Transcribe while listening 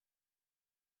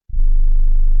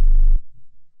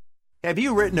Have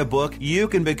you written a book? You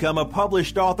can become a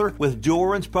published author with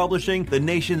Dorrance Publishing, the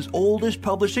nation's oldest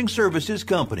publishing services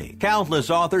company. Countless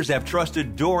authors have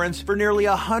trusted Dorrance for nearly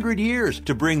 100 years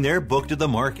to bring their book to the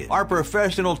market. Our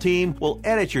professional team will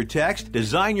edit your text,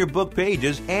 design your book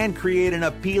pages, and create an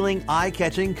appealing,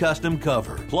 eye-catching custom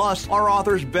cover. Plus, our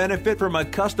authors benefit from a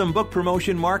custom book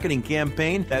promotion marketing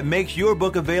campaign that makes your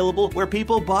book available where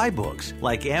people buy books,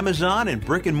 like Amazon and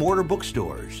brick-and-mortar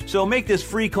bookstores. So make this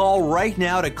free call right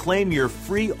now to claim your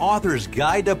free author's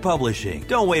guide to publishing.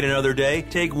 Don't wait another day.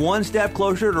 Take one step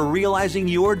closer to realizing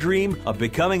your dream of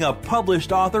becoming a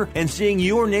published author and seeing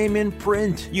your name in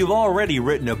print. You've already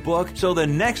written a book, so the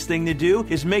next thing to do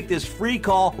is make this free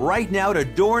call right now to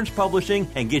Dorrance Publishing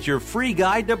and get your free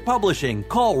guide to publishing.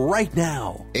 Call right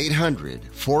now.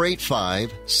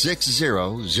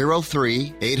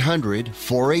 800-485-6003.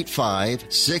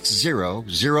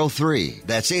 800-485-6003.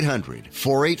 That's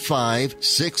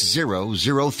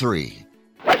 800-485-6003.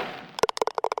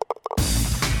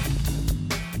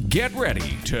 Get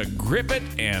ready to grip it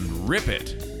and rip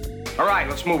it. All right,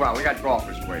 let's move on. We got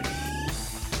golfers waiting.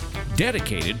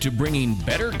 Dedicated to bringing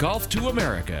better golf to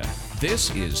America,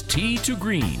 this is Tee to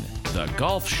Green, the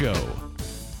golf show.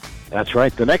 That's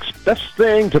right. The next best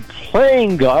thing to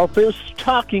playing golf is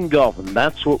talking golf, and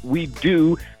that's what we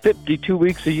do 52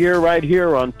 weeks a year right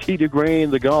here on Tee to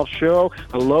Green, the golf show.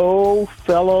 Hello,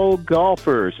 fellow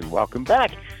golfers, and welcome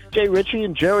back. Jay Ritchie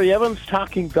and Jerry Evans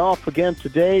talking golf again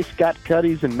today. Scott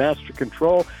Cuddy's in Master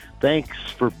Control. Thanks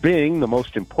for being the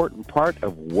most important part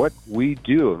of what we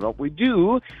do. And what we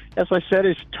do, as I said,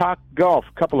 is talk golf.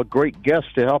 A couple of great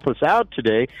guests to help us out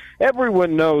today.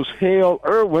 Everyone knows Hale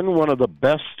Irwin, one of the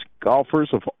best golfers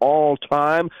of all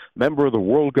time, member of the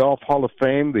World Golf Hall of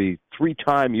Fame, the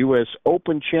three-time U.S.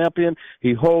 Open champion.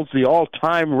 He holds the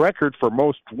all-time record for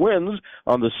most wins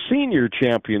on the Senior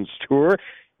Champions Tour.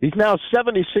 He's now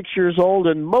 76 years old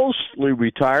and mostly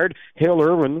retired. Hale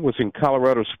Irwin was in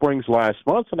Colorado Springs last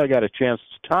month, and I got a chance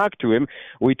to talk to him.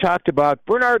 We talked about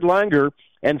Bernhard Langer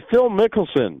and Phil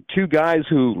Mickelson, two guys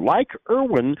who, like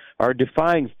Irwin, are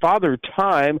defying father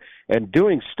time and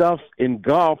doing stuff in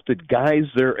golf that guys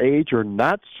their age are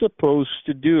not supposed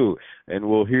to do. And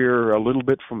we'll hear a little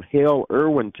bit from Hale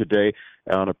Irwin today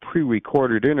on a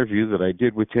pre-recorded interview that I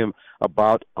did with him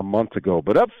about a month ago.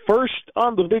 But up first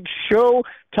on the big show,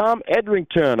 Tom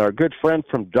Edrington, our good friend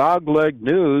from Dogleg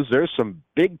News. There's some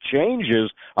big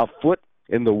changes afoot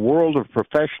in the world of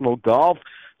professional golf.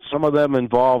 Some of them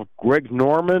involve Greg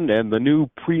Norman and the new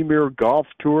Premier Golf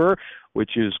Tour,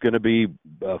 which is going to be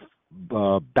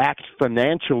backed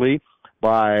financially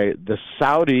by the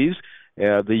Saudis.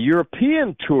 The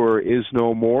European Tour is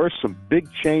no more. Some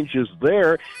big changes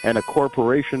there, and a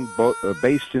corporation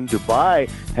based in Dubai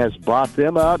has bought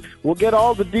them out. We'll get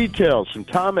all the details from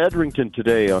Tom Edrington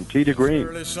today on Tee to Green.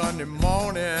 Early Sunday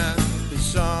morning, the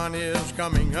sun is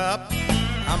coming up.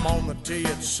 I'm on the tee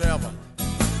at 7.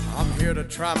 I'm here to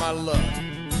try my luck.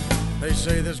 They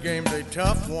say this game's a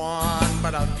tough one,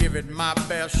 but I'll give it my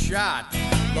best shot.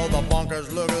 Though the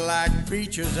bunkers look like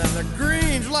beaches and the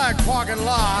greens like parking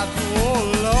lots.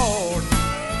 Oh, Lord,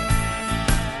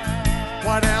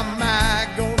 what am I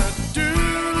gonna do?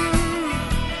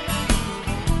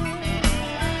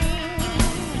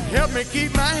 Help me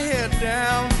keep my head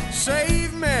down.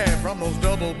 Save me from those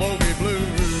double bogey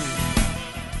blues.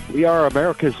 We are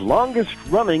America's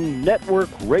longest-running network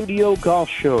radio golf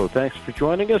show. Thanks for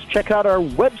joining us. Check out our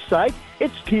website.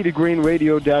 It's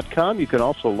teetogreenradio.com. You can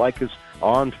also like us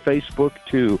on Facebook,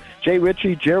 too. Jay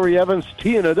Ritchie, Jerry Evans,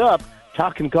 teeing it up.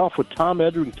 Talking golf with Tom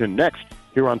Edrington next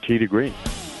here on Tee to Green.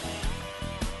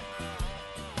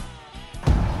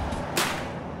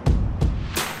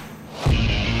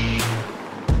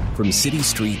 From city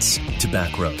streets to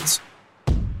back roads.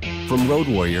 From road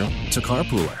warrior to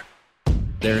carpooler.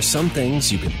 There are some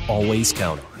things you can always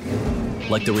count on,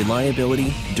 like the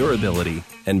reliability, durability,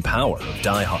 and power of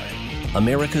DieHard,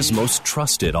 America's most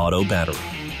trusted auto battery.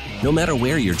 No matter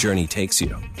where your journey takes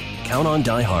you, count on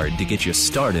DieHard to get you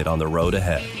started on the road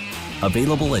ahead.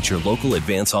 Available at your local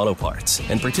Advance Auto Parts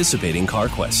and participating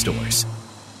CarQuest stores.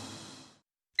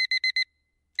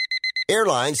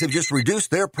 Airlines have just reduced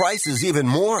their prices even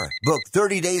more. Book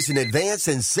 30 days in advance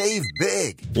and save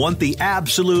big. Want the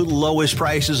absolute lowest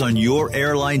prices on your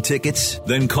airline tickets?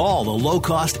 Then call the Low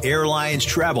Cost Airlines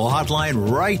Travel Hotline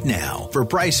right now for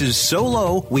prices so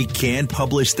low we can't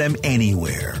publish them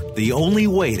anywhere. The only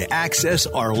way to access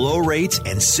our low rates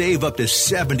and save up to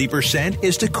 70%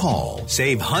 is to call.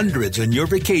 Save hundreds on your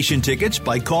vacation tickets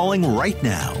by calling right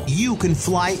now. You can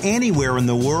fly anywhere in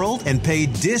the world and pay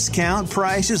discount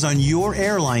prices on your your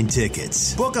airline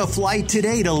tickets. Book a flight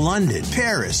today to London,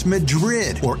 Paris,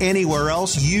 Madrid, or anywhere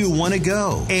else you want to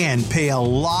go. And pay a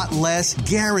lot less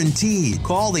guaranteed.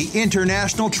 Call the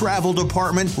International Travel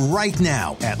Department right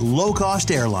now at Low Cost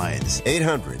Airlines.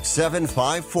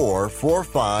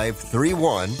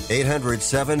 800-754-4531.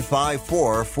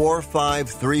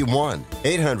 800-754-4531.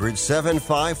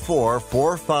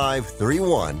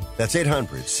 800-754-4531. That's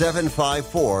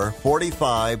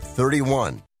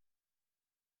 800-754-4531.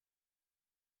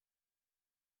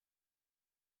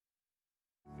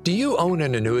 Do you own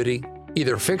an annuity,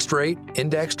 either fixed rate,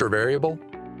 indexed, or variable?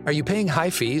 Are you paying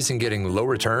high fees and getting low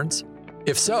returns?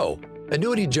 If so,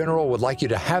 Annuity General would like you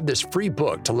to have this free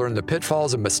book to learn the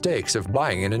pitfalls and mistakes of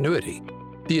buying an annuity.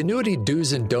 The Annuity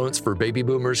Do's and Don'ts for Baby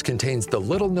Boomers contains the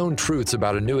little-known truths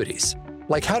about annuities,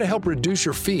 like how to help reduce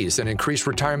your fees and increase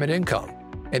retirement income.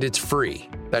 And it's free.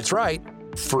 That's right,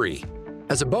 free.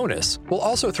 As a bonus, we'll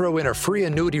also throw in a free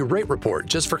annuity rate report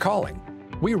just for calling.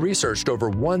 We researched over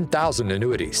 1,000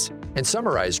 annuities and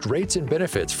summarized rates and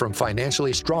benefits from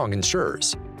financially strong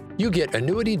insurers. You get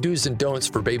Annuity Do's and Don'ts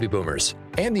for Baby Boomers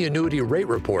and the Annuity Rate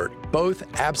Report, both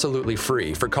absolutely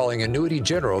free for calling Annuity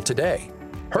General today.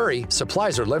 Hurry,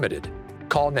 supplies are limited.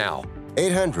 Call now.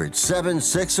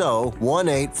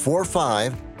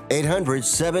 800-760-1845.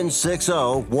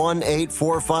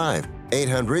 800-760-1845.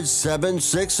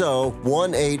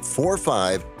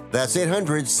 800-760-1845. That's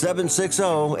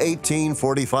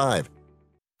 800-760-1845.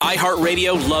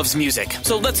 iHeartRadio loves music,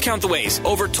 so let's count the ways.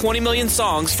 Over 20 million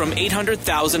songs from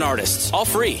 800,000 artists, all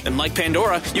free. And like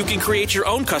Pandora, you can create your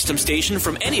own custom station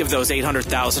from any of those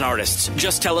 800,000 artists.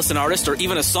 Just tell us an artist or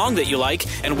even a song that you like,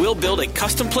 and we'll build a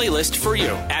custom playlist for you.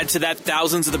 Add to that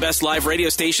thousands of the best live radio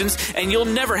stations, and you'll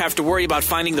never have to worry about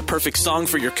finding the perfect song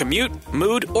for your commute,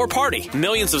 mood, or party.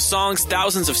 Millions of songs,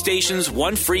 thousands of stations,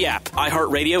 one free app.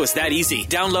 iHeartRadio is that easy.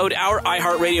 Download our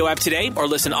iHeartRadio app today or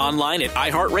listen online at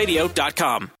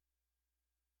iHeartRadio.com.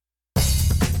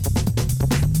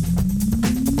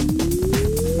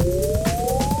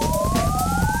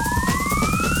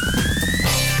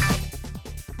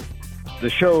 The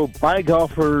show by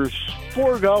golfers,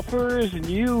 for golfers, and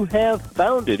you have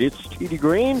found it. It's T.D.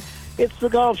 Green. It's the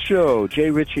Golf Show.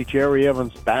 Jay Ritchie, Jerry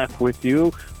Evans back with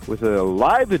you with a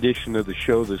live edition of the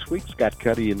show this week. Scott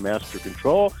Cuddy in Master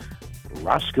Control.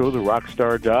 Roscoe, the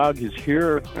Rockstar Dog, is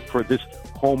here for this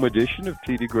home edition of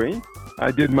T.D. Green.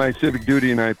 I did my civic duty,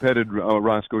 and I petted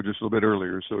Roscoe just a little bit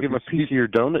earlier. So give him a piece of your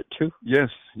donut, too? Yes.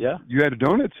 Yeah? You had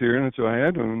donuts here, and so I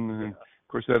had one. And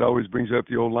of course, that always brings up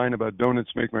the old line about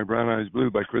donuts make my brown eyes blue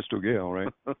by Crystal Gale, right?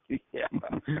 Yeah.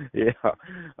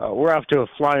 We're off to a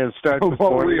flying start.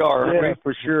 Oh, we are. Yeah,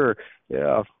 for sure.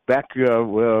 Yeah. Back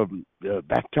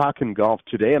talking golf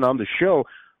today, and on the show,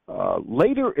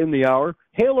 later in the hour,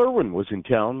 Hale Irwin was in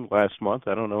town last month.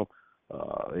 I don't know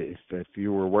if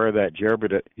you were aware of that, Jared,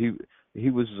 but he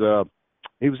was at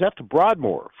the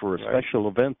Broadmoor for a special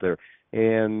event there,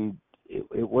 and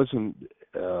it wasn't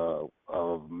a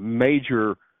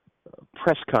major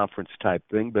press conference type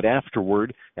thing, but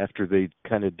afterward, after they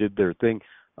kind of did their thing,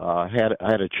 I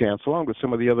had a chance, along with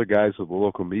some of the other guys of the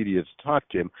local media, to talk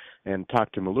to him a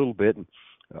little bit. And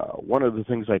one of the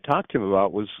things I talked to him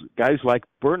about was guys like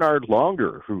Bernhard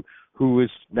Langer, who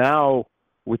is now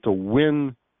with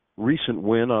a recent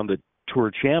win on the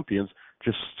Tour Champions,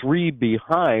 just 3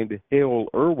 behind Hale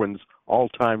Irwin's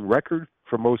all-time record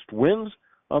for most wins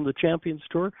on the Champions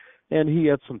Tour. And he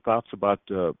had some thoughts about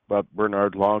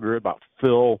Bernhard Langer, about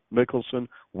Phil Mickelson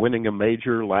winning a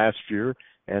major last year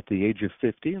at the age of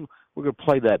 50. And we're going to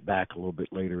play that back a little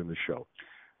bit later in the show.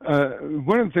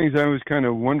 One of the things I was kind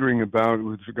of wondering about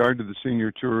with regard to the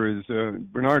senior tour is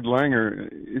Bernhard Langer.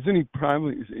 Isn't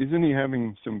he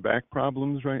having some back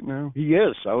problems right now? He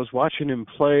is. I was watching him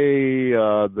play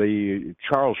the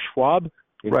Charles Schwab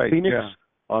in Phoenix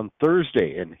on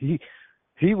Thursday, and he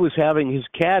was having his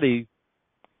caddy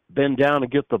bend down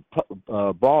and get the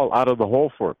ball out of the hole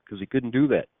for him because he couldn't do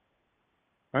that.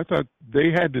 I thought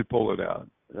they had to pull it out.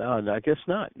 No, I guess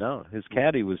not. No, his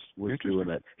caddy was doing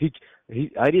that.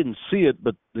 I didn't see it,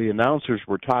 but the announcers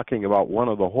were talking about one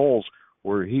of the holes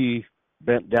where he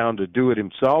bent down to do it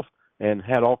himself and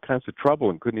had all kinds of trouble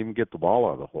and couldn't even get the ball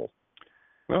out of the hole.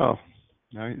 Well,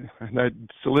 that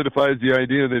solidifies the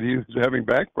idea that he was having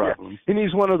back problems. Yeah. And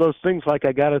he's one of those things like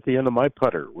I got at the end of my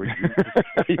putter, where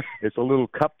it's a little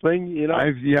cup thing, you know?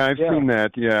 I've seen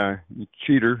that, you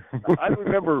cheater. I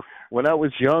remember when I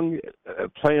was young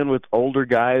playing with older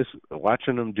guys,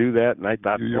 watching them do that, and I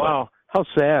thought, wow, how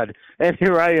sad. And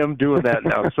here I am doing that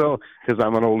now, because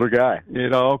I'm an older guy.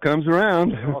 It all comes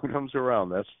around. It all comes around,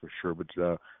 that's for sure. But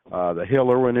the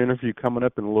Hale Irwin interview coming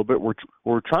up in a little bit, we're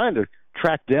trying to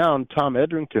track down Tom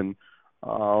Edrington,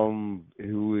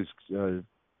 who is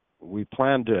we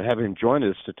plan to have him join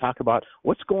us to talk about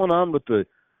what's going on with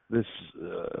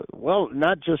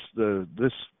not just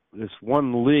this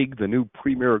one league, the new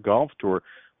Premier Golf Tour,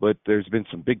 but there's been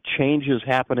some big changes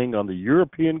happening on the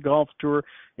European Golf Tour,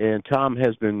 and Tom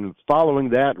has been following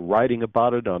that, writing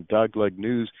about it on Dogleg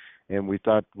News, and we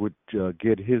thought would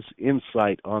get his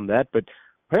insight on that. But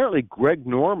apparently Greg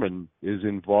Norman is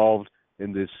involved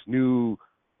in this new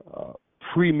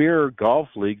Premier Golf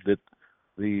League that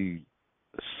the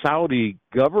Saudi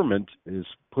government is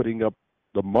putting up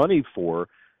the money for,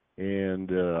 and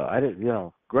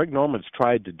Greg Norman's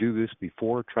tried to do this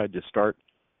before, tried to start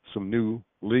some new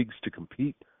leagues to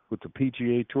compete with the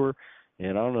PGA Tour,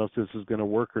 and I don't know if this is going to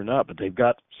work or not, but they've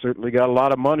certainly got a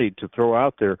lot of money to throw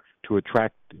out there to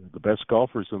attract the best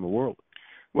golfers in the world.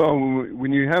 Well,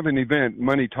 when you have an event,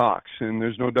 money talks, and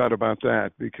there's no doubt about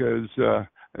that, because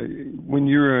when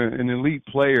you're an elite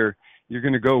player, you're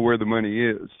going to go where the money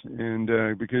is,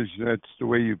 and because that's the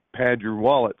way you pad your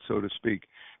wallet, so to speak.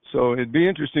 So it'd be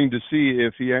interesting to see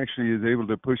if he actually is able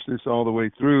to push this all the way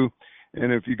through,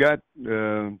 and if you got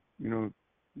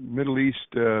Middle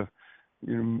East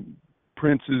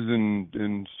princes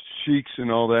and sheiks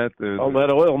and all that, all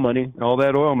that oil money,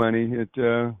 it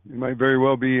might very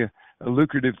well be a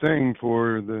lucrative thing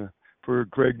for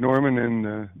Greg Norman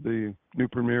and the new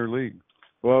Premier League.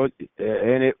 Well,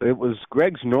 and it was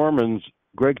Greg Norman's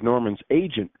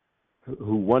agent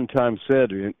who one time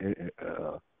said,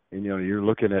 you're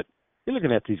looking at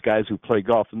these guys who play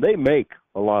golf, and they make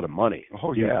a lot of money.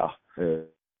 Oh yeah.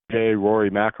 Rory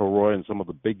McIlroy and some of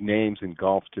the big names in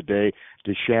golf today,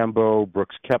 DeChambeau,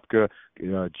 Brooks Koepka,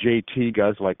 JT,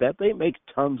 guys like that, they make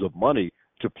tons of money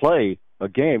to play a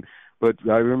game. But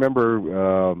I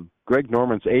remember Greg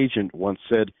Norman's agent once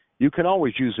said, you can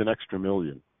always use an extra $1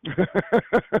 million.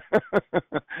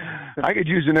 I could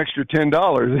use an extra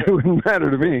 $10. It wouldn't matter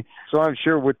to me. So I'm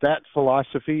sure with that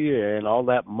philosophy and all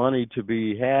that money to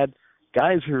be had,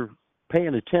 guys are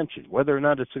paying attention. Whether or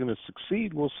not it's going to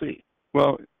succeed, we'll see.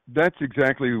 Well, that's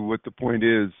exactly what the point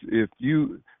is. If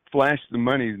you flash the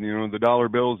money, the dollar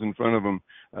bills in front of them,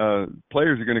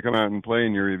 players are going to come out and play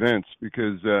in your events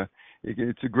because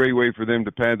it's a great way for them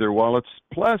to pad their wallets.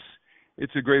 Plus,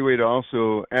 it's a great way to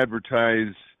also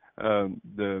advertise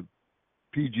the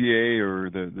PGA or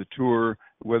the tour,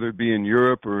 whether it be in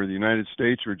Europe or the United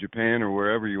States or Japan or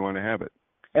wherever you want to have it.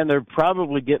 And they're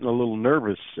probably getting a little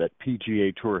nervous at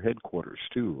PGA Tour headquarters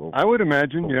too. I would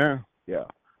imagine, yeah. Yeah,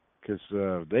 because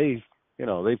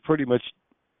they've pretty much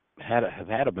have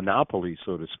had a monopoly,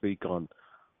 so to speak,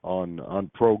 on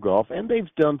pro golf, and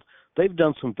they've done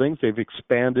some things. They've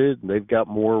expanded, and they've got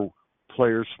more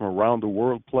players from around the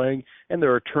world playing, and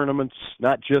there are tournaments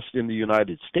not just in the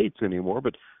United States anymore,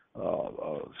 but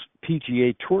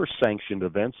PGA Tour sanctioned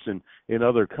events in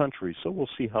other countries. So we'll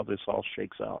see how this all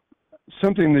shakes out.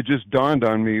 Something that just dawned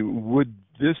on me, would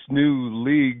this new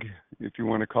league, if you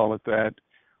want to call it that,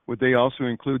 would they also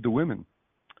include the women?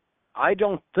 I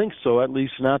don't think so, at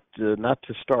least not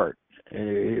to start.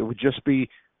 It would just be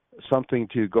something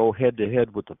to go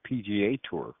head-to-head with the PGA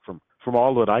Tour from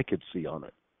all that I could see on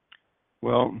it.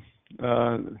 Well,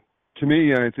 to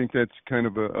me, I think that's kind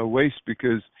of a waste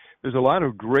because there's a lot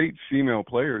of great female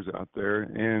players out there,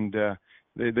 and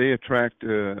they attract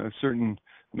a certain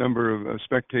number of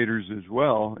spectators as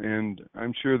well. And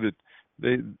I'm sure that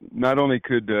they not only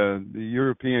could the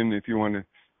European, if you want to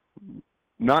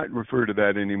not refer to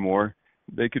that anymore,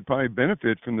 they could probably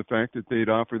benefit from the fact that they'd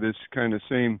offer this kind of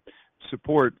same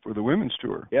support for the women's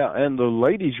tour. Yeah, and the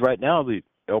ladies right now, the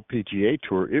LPGA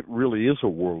Tour, it really is a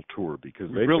world tour because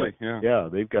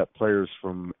they've got players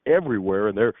from everywhere,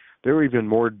 and they're even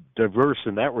more diverse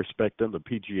in that respect than the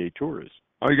PGA Tour is.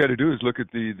 All you got to do is look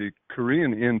at the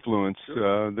Korean influence.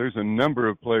 Sure. There's a number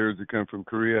of players that come from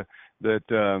Korea that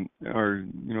are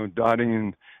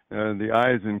dotting the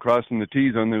I's and crossing the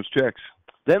T's on those checks.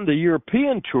 Then the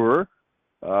European Tour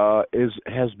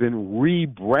has been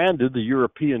rebranded. The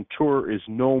European Tour is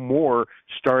no more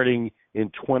starting in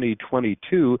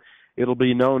 2022. It'll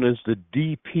be known as the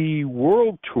DP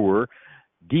World Tour.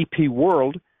 DP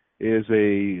World is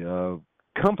a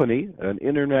company, an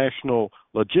international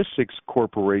logistics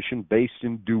corporation based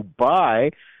in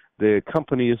Dubai. The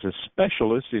company is a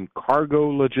specialist in cargo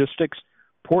logistics,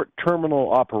 port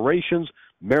terminal operations,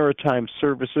 maritime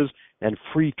services, and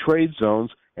free trade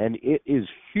zones, and it is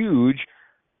huge.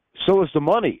 So is the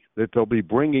money that they'll be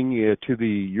bringing to the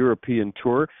European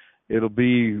Tour. It'll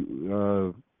be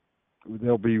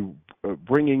they'll be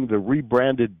bringing the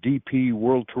rebranded DP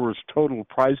World Tour's total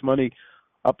prize money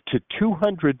up to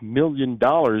 $200 million.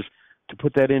 To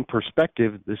put that in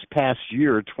perspective, this past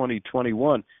year,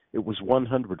 2021, it was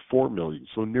 $104 million,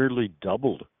 so nearly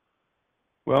doubled.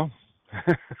 Well,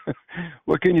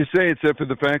 what can you say except for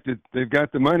the fact that they've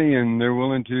got the money and they're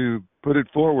willing to put it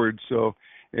forward? So,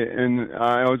 and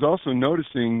I was also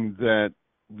noticing that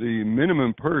the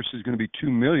minimum purse is going to be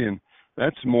 $2 million.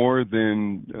 That's more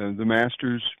than the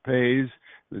Masters pays,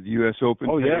 the U.S.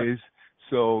 Open pays.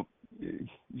 So you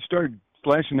start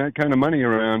flashing that kind of money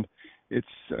around, it's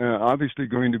obviously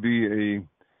going to be a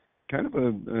kind of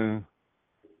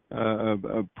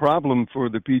a problem for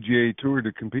the PGA Tour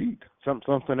to compete.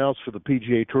 Something else for the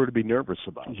PGA Tour to be nervous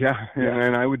about. Yeah.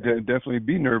 And I would definitely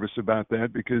be nervous about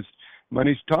that because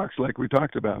money talks, like we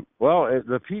talked about. Well,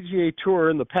 the PGA Tour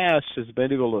in the past has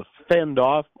been able to fend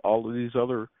off all of these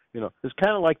other, it's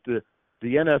kind of like the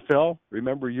NFL.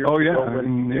 Remember years ago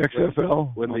when the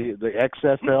XFL. When the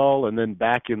XFL, and then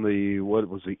back in the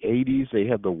 80s, they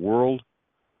had the World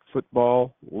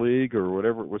Football League or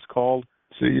whatever it was called.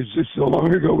 See, it's just so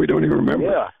long ago we don't even remember.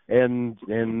 Yeah, and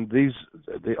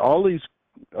all these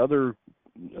other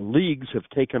leagues have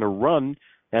taken a run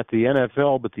at the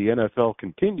NFL, but the NFL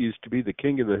continues to be the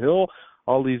king of the hill.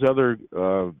 All these other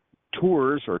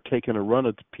tours are taking a run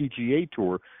at the PGA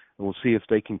Tour, and we'll see if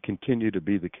they can continue to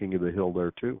be the king of the hill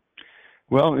there too.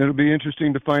 Well, it'll be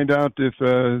interesting to find out if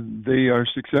they are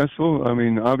successful. I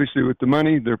mean, obviously with the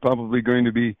money, they're probably going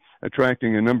to be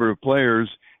attracting a number of players.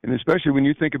 And especially when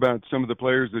you think about some of the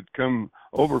players that come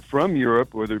over from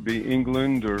Europe, whether it be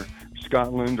England or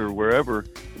Scotland or wherever,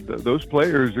 those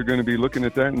players are going to be looking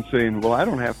at that and saying, well, I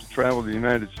don't have to travel to the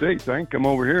United States. I can come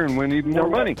over here and win even more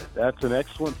money. That's an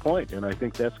excellent point, and I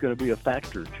think that's going to be a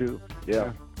factor, too.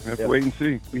 Yeah. We have to wait and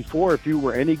see. Before, if you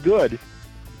were any good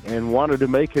and wanted to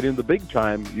make it in the big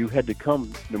time, you had to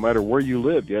come, no matter where you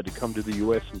lived, you had to come to the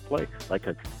U.S. and play, like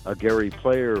a Gary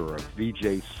Player or a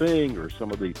Vijay Singh or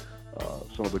some of the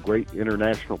great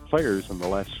international players in the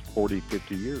last 40,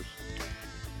 50 years.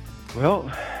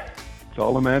 Well, it's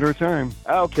all a matter of time.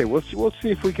 Okay, we'll see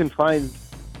if we can find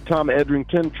Tom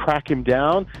Edrington, track him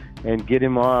down, and get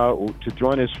him to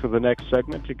join us for the next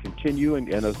segment to continue and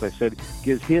as I said,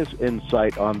 give his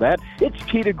insight on that. It's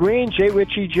Tee to Green, Jay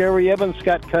Ritchie, Jerry Evans,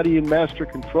 Scott Cuddy in Master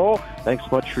Control. Thanks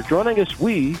much for joining us.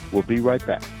 We will be right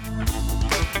back.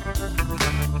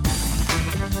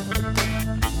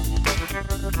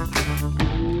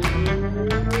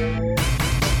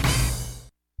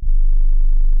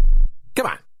 Come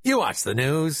on, you watch the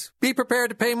news. Be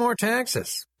prepared to pay more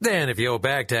taxes. Then if you owe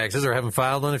back taxes or haven't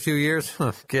filed in a few years,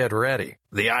 get ready.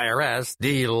 The IRS,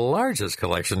 the largest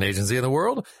collection agency in the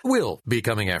world, will be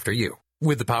coming after you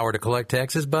with the power to collect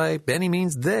taxes by any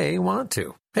means they want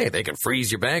to. Hey, they can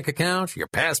freeze your bank account, your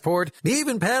passport,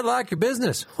 even padlock your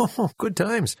business. Oh, good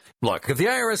times. Look, if the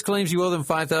IRS claims you owe them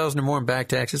 $5,000 or more in back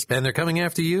taxes and they're coming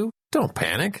after you, don't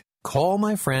panic. Call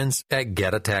my friends at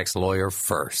Get a Tax Lawyer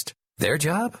first. Their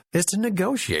job is to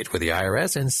negotiate with the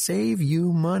IRS and save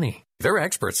you money. They're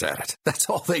experts at it. That's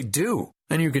all they do,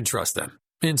 and you can trust them.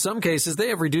 In some cases, they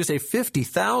have reduced a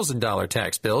 $50,000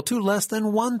 tax bill to less than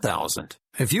 $1,000.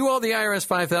 If you owe the IRS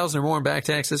 $5,000 or more in back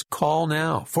taxes, call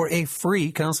now for a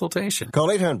free consultation. Call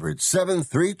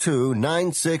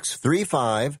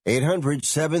 800-732-9635.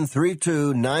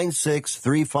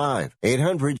 800-732-9635.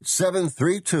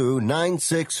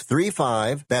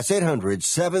 800-732-9635. That's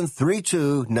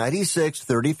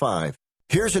 800-732-9635.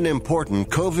 Here's an important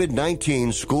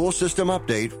COVID-19 school system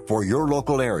update for your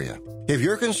local area. If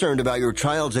you're concerned about your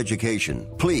child's education,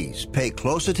 please pay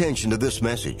close attention to this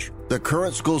message. The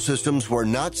current school systems were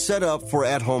not set up for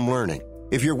at-home learning.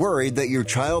 If you're worried that your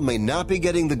child may not be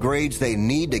getting the grades they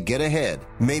need to get ahead,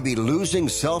 may be losing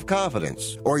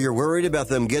self-confidence, or you're worried about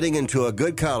them getting into a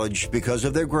good college because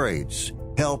of their grades,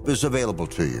 help is available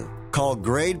to you. Call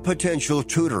Grade Potential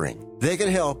Tutoring. They can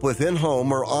help with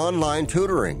in-home or online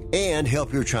tutoring and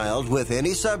help your child with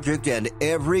any subject and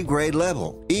every grade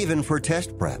level, even for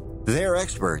test prep. They're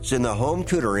experts in the home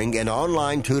tutoring and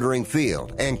online tutoring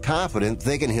field and confident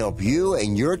they can help you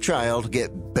and your child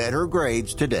get better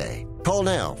grades today. Call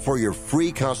now for your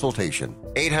free consultation.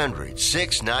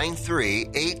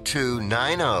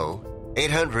 800-693-8290.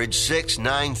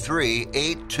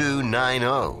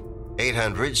 800-693-8290.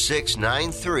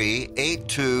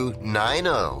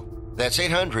 800-693-8290. That's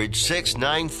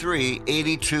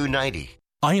 800-693-8290.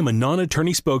 I am a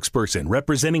non-attorney spokesperson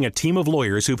representing a team of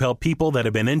lawyers who've helped people that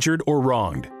have been injured or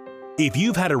wronged. If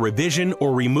you've had a revision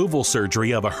or removal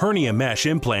surgery of a hernia mesh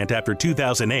implant after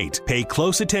 2008, pay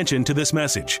close attention to this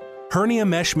message. Hernia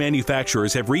mesh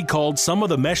manufacturers have recalled some of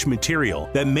the mesh material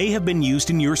that may have been used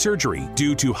in your surgery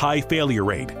due to high failure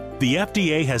rate. The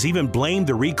FDA has even blamed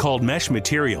the recalled mesh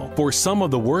material for some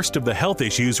of the worst of the health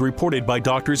issues reported by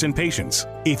doctors and patients.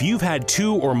 If you've had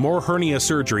 2 or more hernia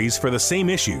surgeries for the same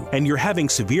issue and you're having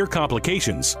severe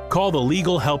complications, call the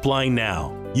Legal Helpline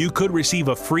now. You could receive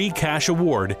a free cash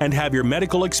award and have your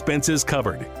medical expenses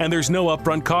covered. And there's no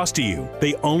upfront cost to you.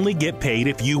 They only get paid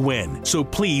if you win. So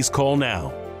please call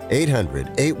now.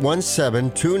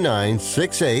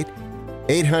 800-817-2968.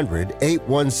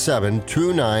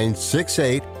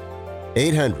 800-817-2968.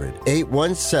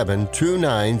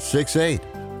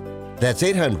 800-817-2968. That's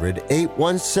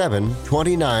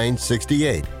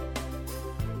 800-817-2968.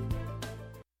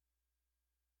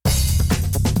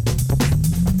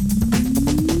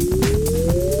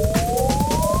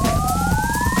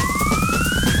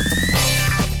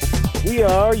 We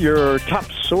are your top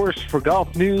source for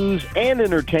golf news and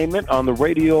entertainment on the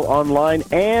radio, online,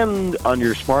 and on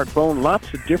your smartphone.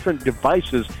 Lots of different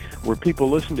devices where people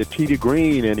listen to Tee to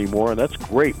Green anymore, and that's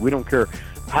great. We don't care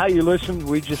how you listen.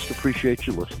 We just appreciate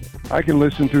you listening. I can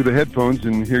listen through the headphones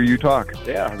and hear you talk.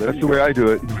 Yeah, that's the way I do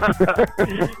it.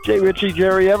 Jay Ritchie,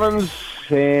 Jerry Evans,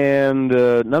 and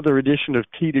another edition of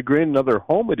Tee to Green, another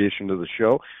home edition of the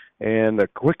show. And a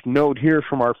quick note here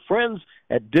from our friends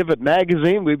at Divot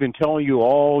Magazine. We've been telling you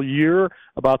all year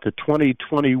about the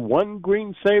 2021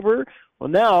 Green Saver. Well,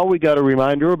 now we got a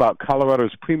reminder about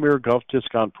Colorado's premier golf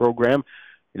discount program,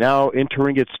 now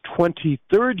entering its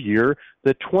 23rd year,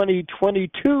 the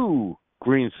 2022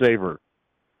 Green Saver.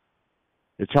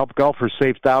 It's helped golfers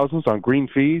save thousands on green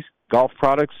fees, golf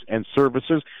products, and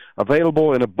services.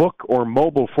 Available in a book or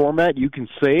mobile format, you can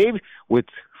save with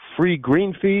free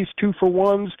green fees,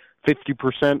 2-for-1s,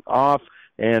 50% off,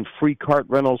 and free cart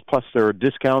rentals, plus there are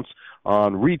discounts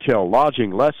on retail,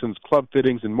 lodging, lessons, club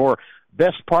fittings, and more.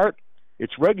 Best part,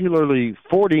 it's regularly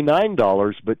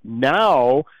 $49, but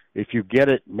now, if you get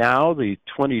it now, the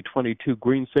 2022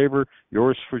 Green Saver,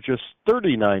 yours for just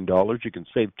 $39. You can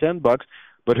save $10,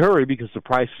 but hurry because the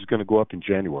price is going to go up in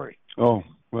January. Oh,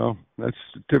 well, that's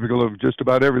typical of just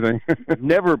about everything.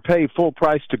 Never pay full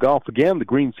price to golf again. The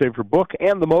Green Saver book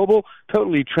and the mobile,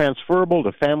 totally transferable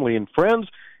to family and friends,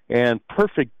 and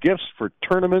perfect gifts for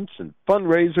tournaments and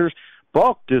fundraisers.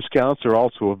 Bulk discounts are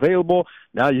also available.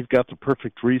 Now you've got the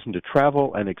perfect reason to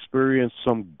travel and experience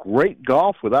some great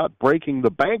golf without breaking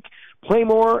the bank. Play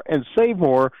more and save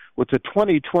more with the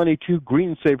 2022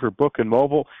 Green Saver book and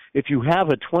mobile. If you have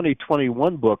a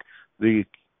 2021 book, the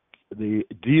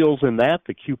deals in that,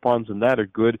 the coupons in that are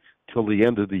good till the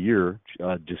end of the year,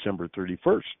 December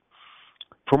 31st.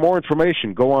 For more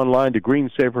information, go online to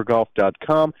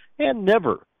greensavergolf.com and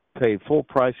never pay full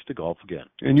price to golf again.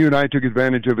 And you and I took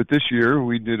advantage of it this year.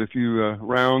 We did a few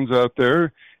rounds out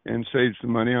there and saved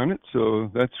some money on it,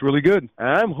 so that's really good.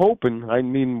 I'm hoping,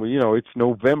 it's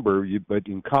November, but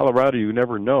in Colorado you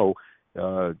never know.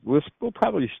 We'll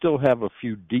probably still have a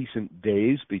few decent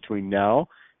days between now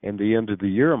and the end of the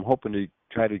year. I'm hoping to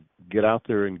try to get out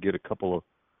there and get a couple of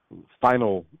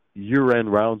final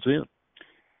year-end rounds in.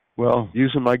 Well,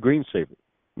 using my Green Saver.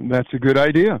 That's a good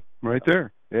idea right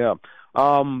there. Yeah.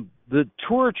 The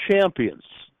Tour Champions,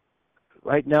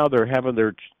 right now they're having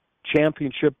their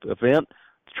championship event,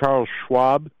 Charles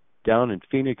Schwab, down in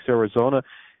Phoenix, Arizona.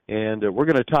 And we're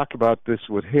going to talk about this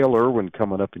with Hale Irwin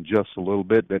coming up in just a little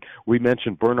bit. But we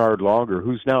mentioned Bernhard Langer,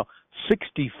 who's now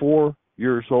 64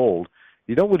 years old.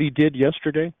 You know what he did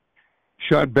yesterday?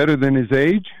 Shot better than his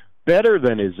age? Better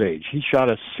than his age. He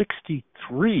shot a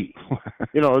 63.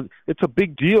 It's a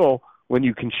big deal when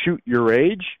you can shoot your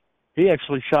age. He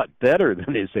actually shot better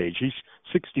than his age. He's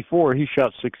 64. He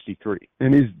shot 63.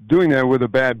 And he's doing that with a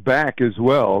bad back as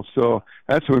well. So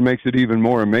that's what makes it even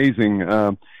more amazing.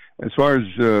 As far as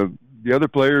the other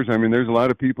players, there's a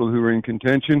lot of people who are in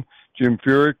contention. Jim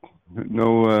Furyk,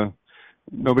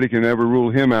 nobody can ever rule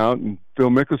him out. And Phil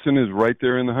Mickelson is right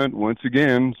there in the hunt once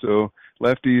again. So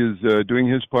Lefty is doing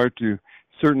his part to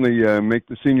certainly make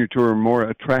the senior tour more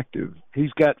attractive.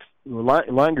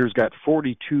 Langer's got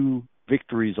 42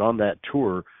 victories on that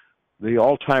tour. The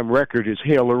all-time record is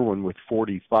Hale Irwin with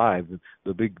 45.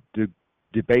 The big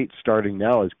debate starting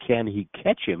now is, can he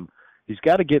catch him? He's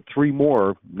got to get 3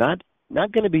 more. Not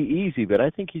going to be easy, but I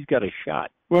think he's got a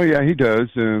shot. Well, yeah, he does.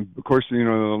 Of course,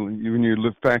 when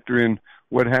you factor in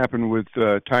what happened with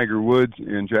Tiger Woods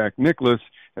and Jack Nicklaus,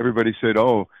 everybody said,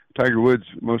 Tiger Woods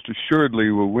most assuredly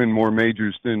will win more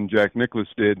majors than Jack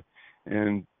Nicklaus did.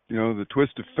 And, the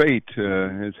twist of fate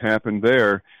has happened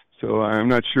there. So I'm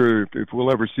not sure if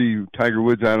we'll ever see Tiger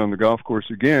Woods out on the golf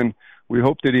course again. We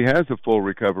hope that he has a full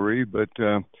recovery, but,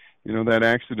 that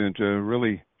accident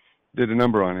really did a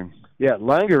number on him. Yeah,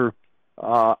 Langer,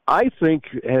 I think,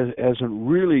 hasn't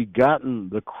really gotten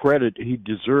the credit he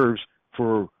deserves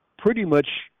for pretty much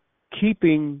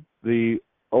keeping the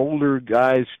older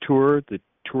guys tour, the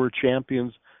tour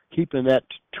champions, keeping that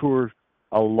tour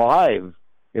alive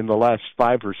in the last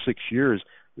 5 or 6 years.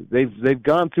 They've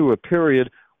gone through a period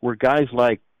where guys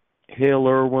like Hale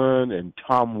Irwin and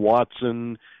Tom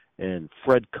Watson and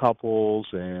Fred Couples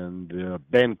and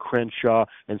Ben Crenshaw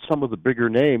and some of the bigger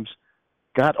names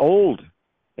got old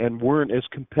and weren't as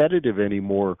competitive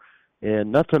anymore.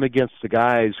 And nothing against the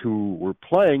guys who were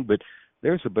playing, but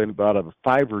there's been about a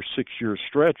 5 or 6 year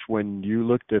stretch when you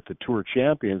looked at the tour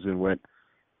champions and went,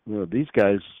 these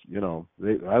guys,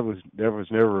 I was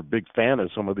never a big fan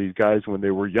of some of these guys when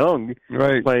they were young,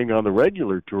 right, playing on the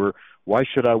regular tour. Why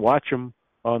should I watch them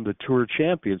on the tour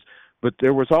champions? But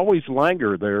there was always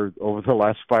Langer there over the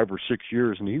last 5 or 6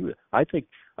 years, and I think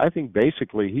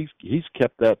basically he's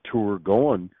kept that tour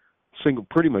going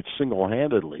pretty much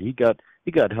single-handedly.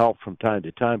 He got help from time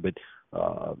to time, but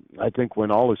I think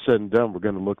when all is said and done, we're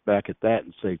going to look back at that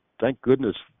and say, thank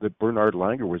goodness that Bernhard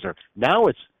Langer was there. Now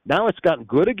it's gotten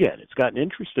good again. It's gotten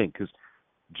interesting because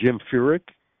Jim Furyk,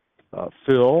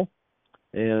 Phil,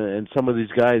 and some of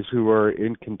these guys who are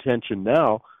in contention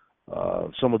now,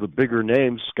 some of the bigger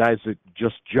names, guys that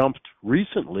just jumped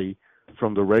recently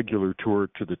from the regular tour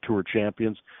to the tour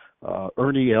champions.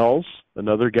 Ernie Els,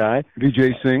 another guy.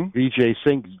 Vijay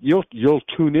Singh. You'll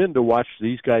tune in to watch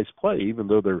these guys play, even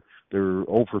though they're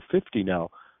over 50 now.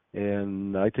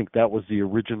 And I think that was the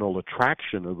original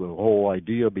attraction of the whole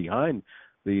idea behind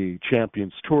the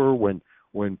Champions Tour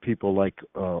when people like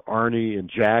Arnie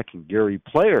and Jack and Gary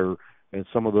Player and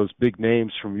some of those big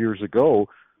names from years ago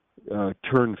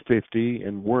turned 50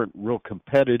 and weren't real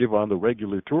competitive on the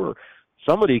regular tour.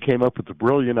 Somebody came up with the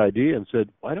brilliant idea and said,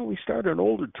 why don't we start an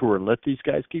older tour and let these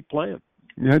guys keep playing?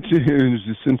 Yeah, it was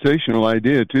a sensational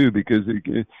idea, too, because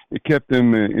it kept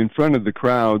them in front of the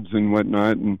crowds and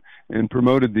whatnot and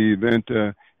promoted the event.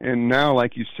 And now,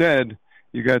 like you said,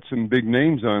 you got some big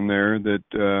names on there that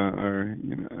are,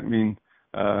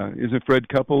 isn't Fred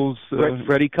Couples?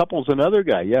 Freddie Couples, another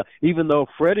guy, yeah. Even though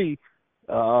Freddie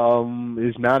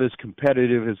is not as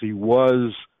competitive as he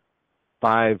was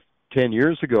 5-10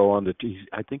 years ago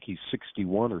I think he's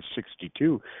 61 or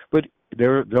 62, but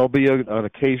there'll be an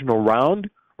occasional round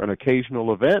or an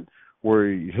occasional event where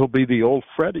he'll be the old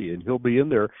Freddie and he'll be in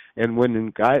there. And when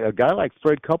a guy like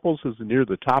Fred Couples is near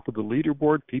the top of the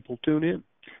leaderboard, people tune in.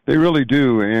 They really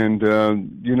do, and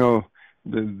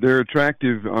they're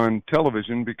attractive on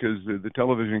television because the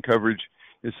television coverage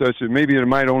is such that maybe it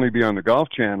might only be on the Golf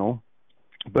Channel,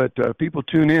 but people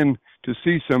tune in to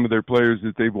see some of their players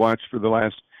that they've watched for the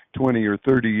last 20 or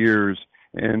 30 years,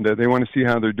 and they want to see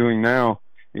how they're doing now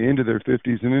into their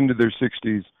 50s and into their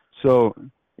 60s. So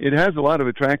it has a lot of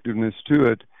attractiveness to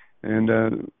it,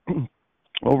 and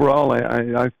overall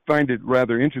I find it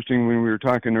rather interesting when we were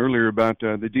talking earlier about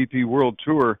the DP World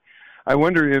Tour. I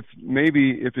wonder if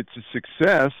it's a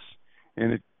success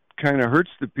and it kind of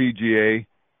hurts the PGA,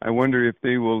 I wonder if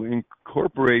they will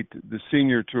incorporate the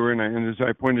senior tour, and as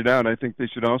I pointed out, I think they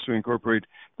should also incorporate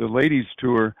the ladies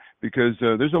tour because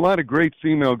there's a lot of great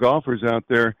female golfers out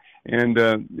there, and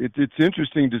it's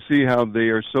interesting to see how they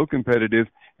are so competitive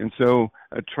and so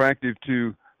attractive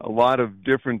to a lot of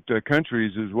different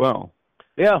countries as well.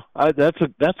 Yeah, that's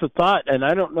a thought, and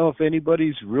I don't know if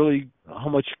anybody's really how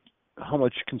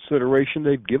much consideration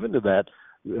they've given to that.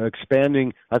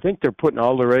 Expanding, I think they're putting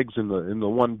all their eggs in the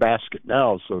one basket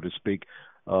now, so to speak,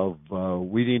 of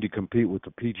we need to compete with the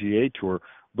PGA Tour.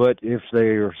 But if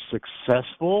they are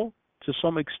successful to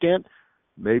some extent,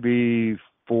 maybe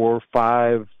 4,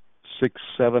 5, 6,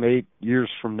 7, 8 years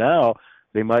from now,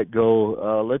 they might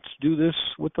go, let's do this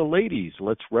with the ladies.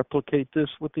 Let's replicate this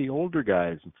with the older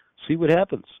guys and see what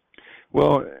happens.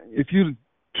 Well, if you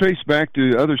trace back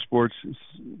to other sports,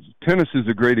 tennis is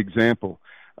a great example.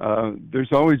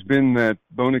 There's always been that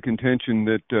bone of contention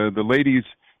that the ladies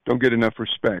don't get enough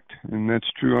respect, and that's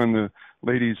true on the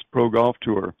ladies pro golf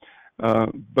tour.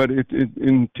 But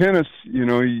in tennis,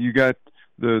 you got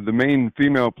the main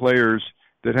female players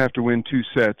that have to win 2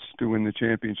 sets to win the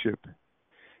championship,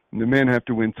 and the men have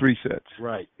to win 3 sets.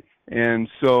 Right. And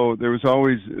so there was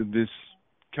always this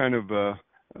kind of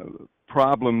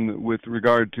problem with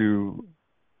regard to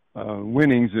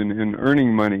winnings and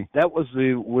earning money. That was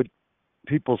what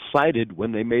people cited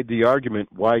when they made the argument,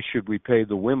 why should we pay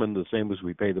the women the same as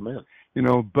we pay the men?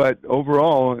 But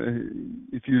overall,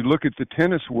 if you look at the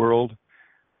tennis world,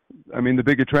 the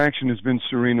big attraction has been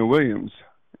Serena Williams,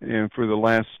 and for the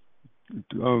last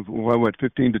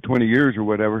 15 to 20 years or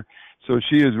whatever. So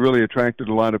she has really attracted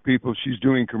a lot of people. She's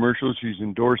doing commercials, she's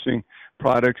endorsing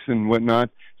products and whatnot.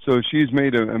 So she's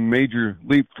made a major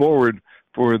leap forward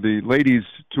for the ladies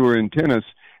tour in tennis.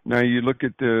 Now you look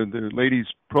at the ladies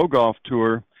pro golf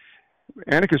tour,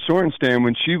 Annika Sorenstam,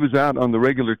 when she was out on the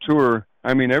regular tour,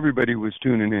 I mean, everybody was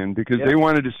tuning in because they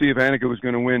wanted to see if Annika was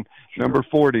going to win number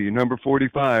 40, number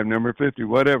 45, number 50,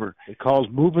 whatever. It calls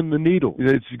moving the needle.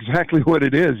 It's exactly what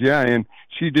it is, yeah. And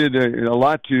she did a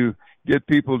lot to get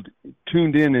people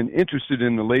tuned in and interested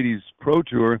in the ladies pro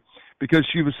tour because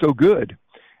she was so good.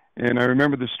 And I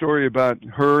remember the story about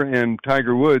her and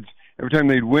Tiger Woods. Every time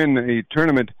they'd win a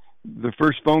tournament, the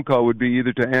first phone call would be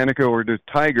either to Annika or to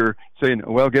Tiger saying,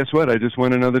 well, guess what? I just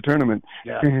won another tournament.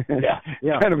 Yeah.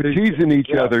 Kind of teasing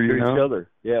each other, you know. Each other.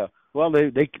 Yeah. Well,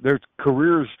 their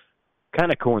careers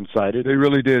kind of coincided. They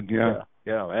really did, yeah.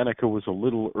 Yeah. Annika was a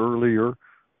little earlier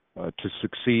to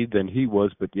succeed than he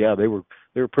was, but yeah, they were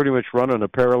pretty much running a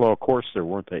parallel course there,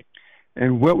 weren't they?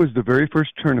 And what was the very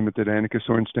first tournament that Annika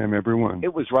Sorenstam ever won?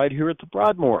 It was right here at the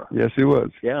Broadmoor. Yes, it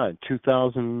was. Yeah, in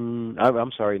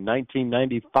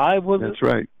 1995 was it? That's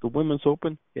right. The Women's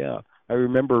Open. Yeah, I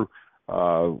remember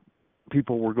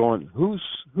people were going, "Who's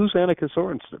Annika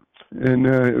Sorenstam?" And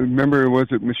remember,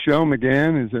 was it Michelle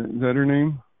McGann? Is that her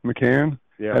name? McCann.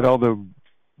 Yeah. Had all the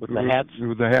with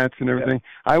the hats and everything.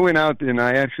 Yeah. I went out and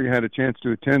I actually had a chance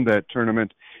to attend that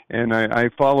tournament. And I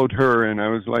followed her, and I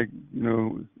was like, you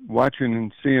know, watching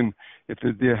and seeing if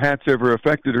the hats ever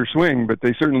affected her swing, but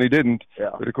they certainly didn't. Yeah.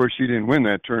 But, of course, she didn't win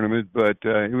that tournament. But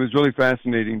it was really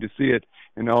fascinating to see it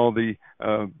and all the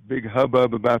big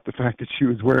hubbub about the fact that she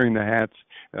was wearing the hats.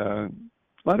 A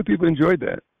lot of people enjoyed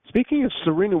that. Speaking of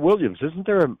Serena Williams, isn't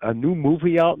there a new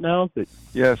movie out now?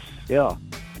 Yes. Yeah.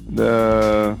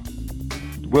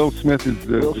 Will Smith is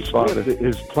Will the father. Smith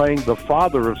is playing the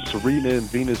father of Serena and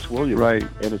Venus Williams. Right.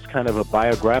 And it's kind of a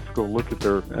biographical look at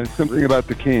their... something about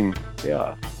the king.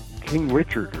 Yeah. King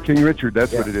Richard. King Richard,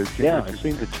 that's what it is. King Richard. I've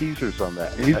seen the teasers on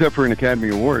that. And he's up for an Academy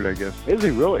Award, I guess. Is he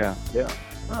really? Yeah. Yeah.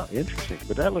 Oh, interesting.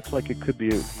 But that looks like it could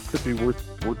be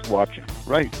worth watching.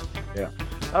 Right. Yeah.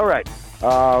 All right.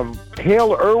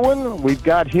 Hale Irwin, we've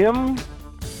got him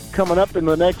coming up in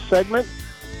the next segment.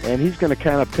 And he's going to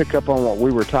kind of pick up on what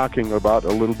we were talking about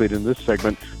a little bit in this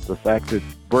segment, the fact that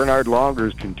Bernhard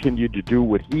Langer's continued to do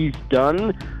what he's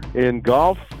done in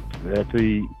golf at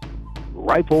the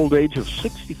ripe old age of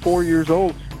 64 years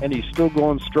old, and he's still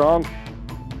going strong.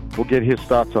 We'll get his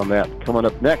thoughts on that coming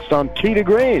up next on Tee to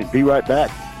Green. Be right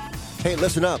back. Hey,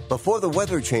 listen up. Before the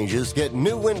weather changes, get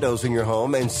new windows in your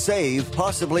home and save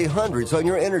possibly hundreds on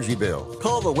your energy bill.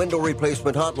 Call the Window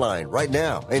Replacement Hotline right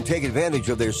now and take advantage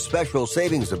of their special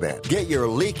savings event. Get your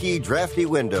leaky, drafty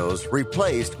windows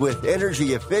replaced with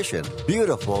energy-efficient,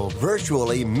 beautiful,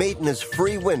 virtually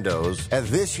maintenance-free windows at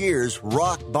this year's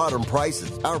rock-bottom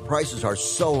prices. Our prices are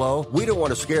so low, we don't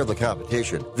want to scare the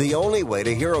competition. The only way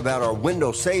to hear about our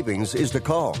window savings is to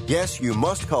call. Yes, you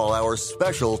must call our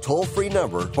special toll-free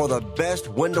number for the best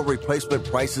window replacement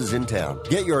prices in town.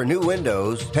 Get your new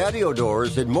windows, patio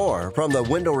doors, and more from the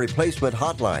Window Replacement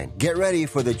Hotline. Get ready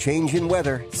for the change in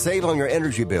weather. Save on your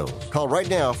energy bills. Call right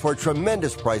now for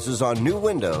tremendous prices on new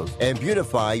windows and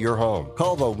beautify your home.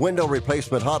 Call the Window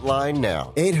Replacement Hotline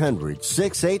now.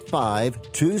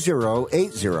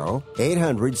 800-685-2080.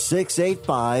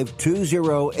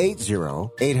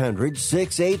 800-685-2080.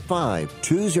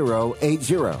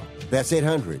 800-685-2080. That's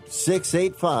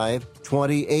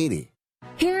 800-685-2080.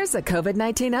 Here's a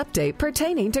COVID-19 update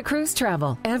pertaining to cruise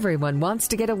travel. Everyone wants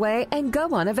to get away and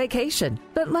go on a vacation.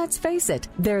 But let's face it,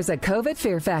 there's a COVID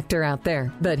fear factor out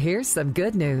there. But here's some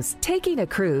good news. Taking a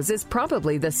cruise is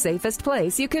probably the safest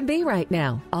place you can be right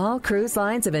now. All cruise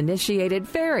lines have initiated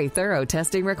very thorough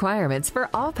testing requirements for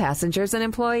all passengers and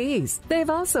employees. They've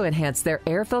also enhanced their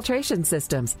air filtration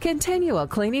systems, continual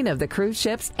cleaning of the cruise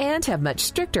ships, and have much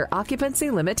stricter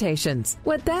occupancy limitations.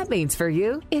 What that means for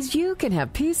you is you can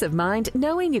have peace of mind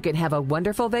knowing you can have a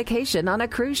wonderful vacation on a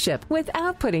cruise ship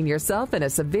without putting yourself in a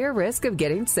severe risk of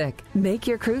getting sick. Make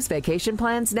your cruise vacation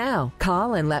plans now.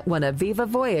 Call and let one of Viva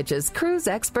Voyage's cruise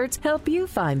experts help you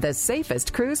find the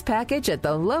safest cruise package at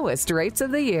the lowest rates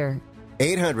of the year.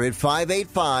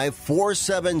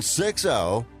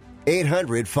 800-585-4760.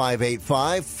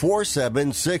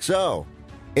 800-585-4760.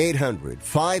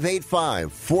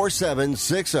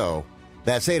 800-585-4760.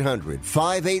 That's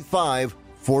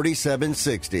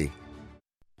 800-585-4760.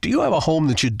 Do you have a home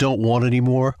that you don't want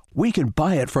anymore? We can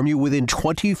buy it from you within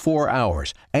 24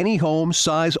 hours. Any home,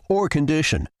 size, or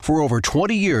condition. For over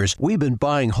 20 years, we've been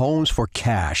buying homes for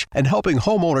cash and helping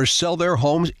homeowners sell their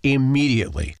homes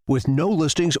immediately with no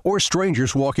listings or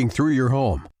strangers walking through your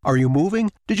home. Are you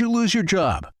moving? Did you lose your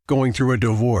job? going through a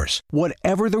divorce.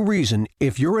 Whatever the reason,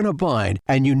 if you're in a bind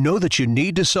and you know that you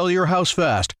need to sell your house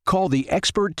fast, call the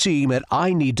expert team at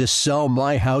I Need to Sell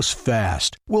My House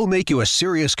Fast. We'll make you a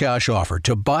serious cash offer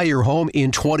to buy your home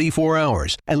in 24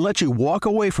 hours and let you walk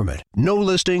away from it. No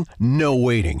listing, no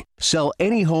waiting. Sell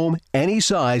any home, any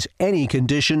size, any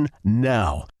condition,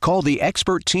 now. Call the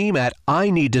expert team at I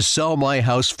Need to Sell My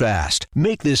House Fast.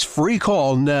 Make this free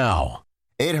call now.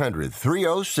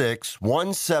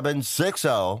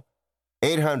 800-306-1760.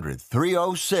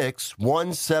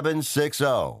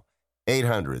 800-306-1760.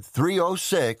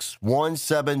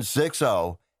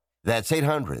 800-306-1760. That's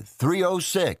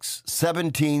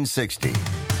 800-306-1760.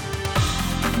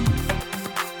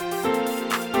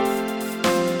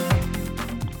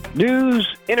 News,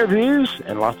 interviews,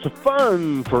 and lots of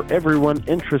fun for everyone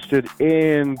interested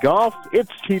in golf.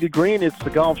 It's Tee to Green. It's the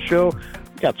Golf Show.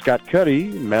 We got Scott Cuddy,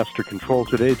 Master Control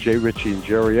today, Jay Ritchie and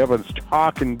Jerry Evans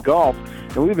talking golf.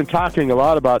 And we've been talking a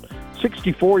lot about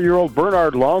 64-year-old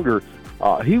Bernhard Langer.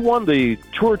 He won the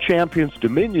Tour Champions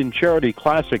Dominion Charity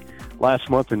Classic last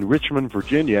month in Richmond,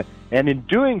 Virginia, and in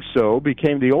doing so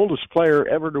became the oldest player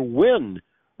ever to win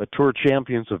a Tour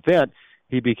Champions event.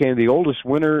 He became the oldest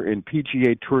winner in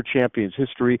PGA Tour Champions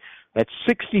history at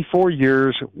 64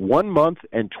 years, 1 month,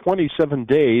 and 27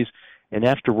 days. And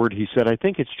afterward, he said, I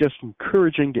think it's just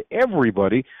encouraging to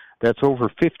everybody that's over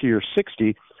 50 or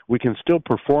 60. We can still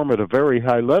perform at a very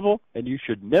high level, and you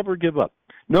should never give up.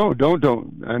 No,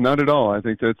 don't. Not at all. I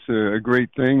think that's a great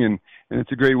thing, and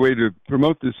it's a great way to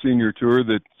promote this senior tour,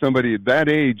 that somebody at that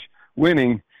age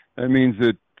winning, that means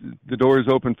that the door is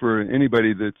open for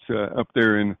anybody that's up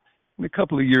there in a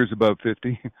couple of years above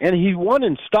 50. And he won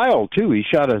in style, too. He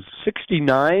shot a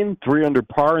 69, 3 under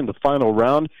par in the final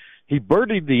round. He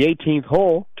birdied the 18th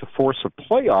hole to force a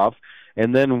playoff,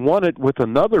 and then won it with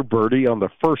another birdie on the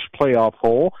first playoff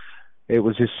hole. It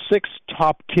was his sixth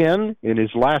top 10 in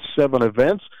his last 7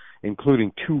 events,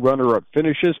 including 2 runner-up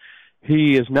finishes.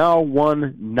 He has now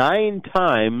won 9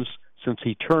 times since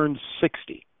he turned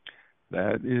 60.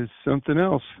 That is something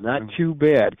else. Not too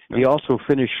bad. He also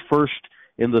finished first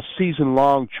in the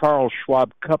season-long Charles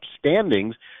Schwab Cup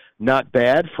standings. Not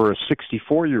bad for a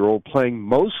 64-year-old playing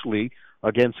mostly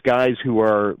against guys who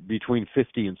are between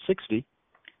 50 and 60.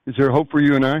 Is there hope for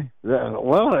you and I?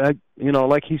 Well,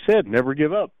 like he said, never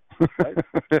give up. Right?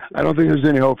 I don't think there's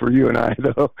any hope for you and I,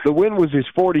 though. The win was his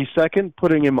 42nd,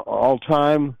 putting him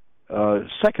all-time,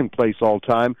 second place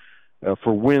all-time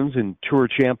for wins in Tour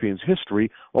Champions history.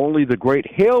 Only the great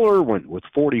Hale Irwin, with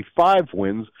 45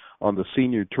 wins on the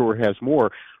Senior Tour, has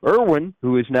more. Irwin,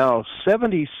 who is now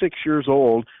 76 years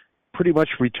old, pretty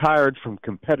much retired from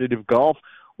competitive golf,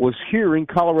 was here in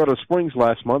Colorado Springs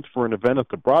last month for an event at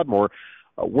the Broadmoor,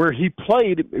 where he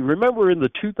played. Remember in the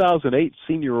 2008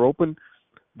 Senior Open,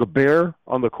 the bear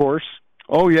on the course?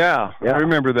 Oh, yeah. I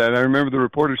remember that. I remember the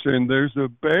reporter saying, there's a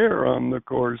bear on the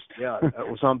course. Yeah, that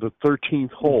was on the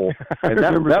 13th hole. And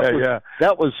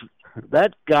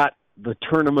that got the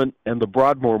tournament and the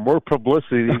Broadmoor more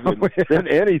publicity than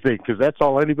anything, because that's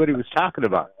all anybody was talking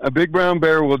about. A big brown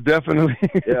bear will definitely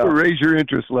raise your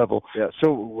interest level. Yeah,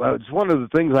 so it's one of the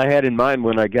things I had in mind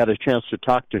when I got a chance to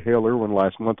talk to Hale Irwin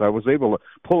last month. I was able to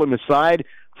pull him aside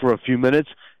for a few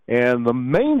minutes, and the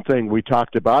main thing we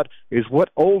talked about is what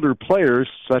older players,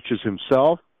 such as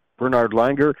himself, Bernhard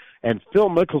Langer, and Phil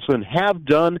Mickelson have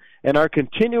done and are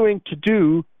continuing to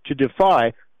do to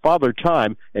defy Father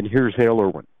Time. And here's Hale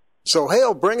Irwin. So,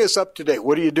 Hale, bring us up to date.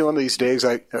 What are you doing these days?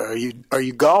 Are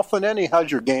you golfing any?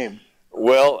 How's your game?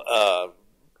 Well,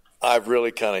 I've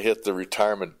really kind of hit the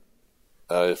retirement,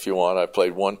 if you want. I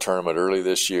played one tournament early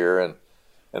this year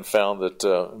and found that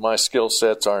my skill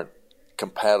sets aren't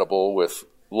compatible with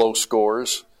low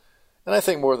scores. And I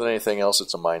think more than anything else,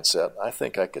 it's a mindset. I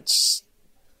think I could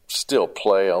still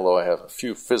play, although I have a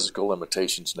few physical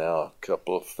limitations now, a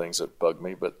couple of things that bug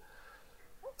me. But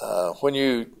when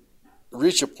you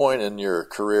reach a point in your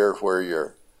career where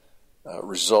your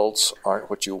results aren't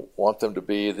what you want them to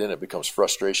be, then it becomes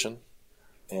frustration.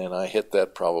 And I hit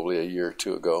that probably a year or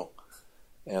two ago.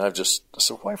 And I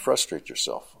said, why frustrate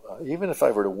yourself? Even if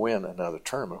I were to win another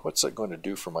tournament, what's it going to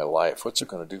do for my life? What's it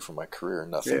going to do for my career?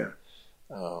 Nothing.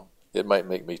 Yeah. It might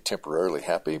make me temporarily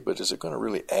happy, but is it going to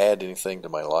really add anything to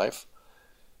my life?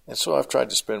 And so I've tried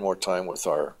to spend more time with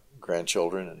our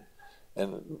grandchildren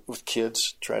and with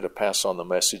kids, try to pass on the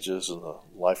messages and the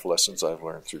life lessons I've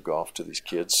learned through golf to these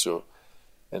kids. So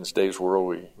in today's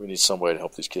world, we need some way to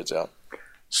help these kids out.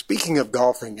 Speaking of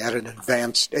golfing at an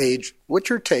advanced age, what's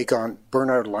your take on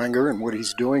Bernhard Langer and what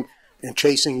he's doing in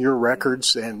chasing your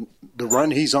records and the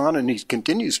run he's on and he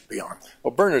continues to be on?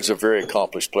 Well, Bernhard's a very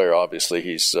accomplished player, obviously.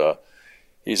 He's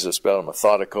he's about a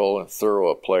methodical and thorough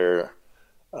a player.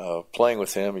 Playing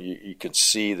with him, you can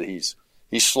see that he's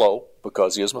slow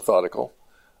because he is methodical,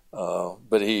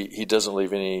 but he doesn't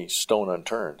leave any stone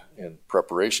unturned in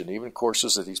preparation. Even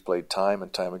courses that he's played time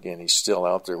and time again, he's still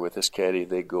out there with his caddy.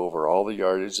 They go over all the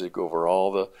yardage. They go over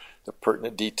all the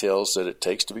pertinent details that it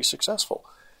takes to be successful.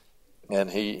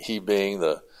 And he being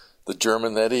the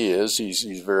German that he is,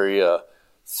 he's very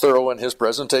thorough in his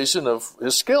presentation of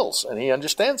his skills, and he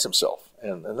understands himself.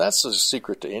 And that's the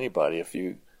secret to anybody. If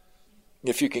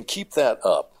you can keep that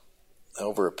up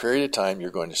over a period of time,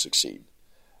 you're going to succeed.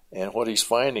 And what he's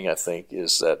finding, I think,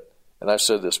 is that, and I've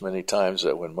said this many times,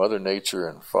 that when Mother Nature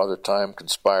and Father Time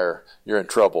conspire, you're in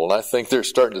trouble. And I think they're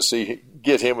starting to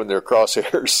get him in their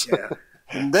crosshairs. Yeah.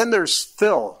 And then there's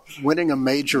Phil winning a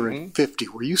major at 50.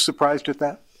 Were you surprised at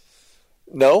that?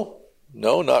 No,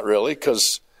 not really,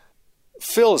 because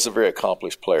Phil is a very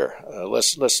accomplished player.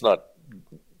 Let's not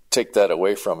take that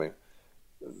away from him.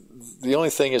 The only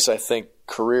thing is, I think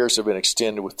careers have been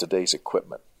extended with today's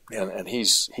equipment, and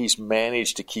he's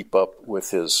managed to keep up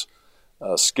with his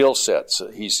skill sets.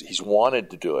 He's wanted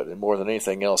to do it, and more than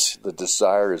anything else, the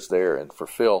desire is there. And for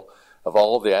Phil, of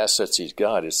all of the assets he's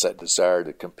got, it's that desire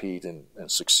to compete and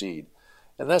succeed.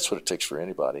 And that's what it takes for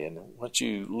anybody. And once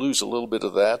you lose a little bit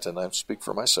of that, and I speak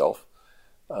for myself,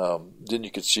 then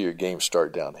you could see your game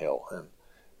start downhill. And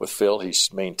with Phil,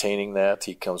 he's maintaining that.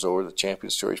 He comes over the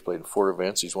Champions Tour. He's played in 4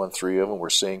 events. He's won 3 of them. We're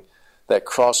seeing that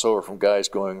crossover from guys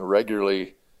going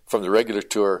regularly from the regular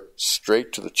tour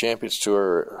straight to the Champions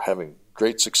Tour, having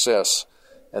great success.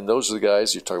 And those are the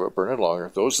guys, you talk about Bernhard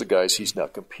Langer, those are the guys he's now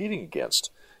competing against.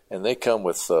 And they come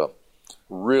with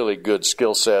really good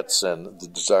skill sets and the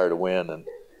desire to win. And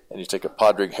you take a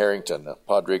Padraig Harrington,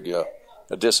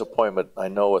 a disappointment, I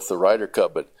know, with the Ryder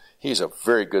Cup, but he's a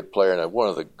very good player and one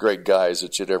of the great guys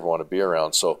that you'd ever want to be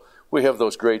around. So we have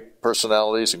those great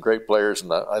personalities and great players,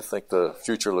 and I think the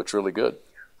future looks really good.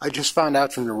 I just found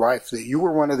out from your wife that you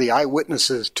were one of the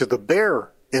eyewitnesses to the bear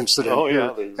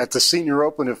incident at the Senior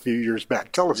Open a few years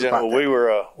back. Tell us about that. We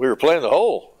were playing the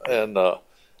hole, and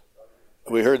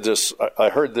we heard this. I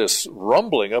heard this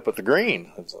rumbling up at the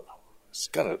green. It's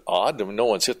kind of odd. I mean, no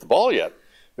one's hit the ball yet.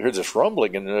 We heard this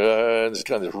rumbling and this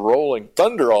kind of this rolling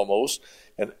thunder almost,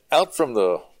 and out from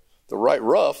the right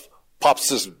rough pops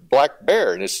this black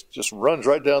bear, and it just runs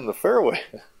right down the fairway.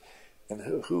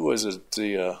 And who was it?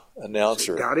 The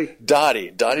announcer,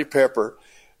 Dottie Pepper,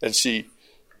 and she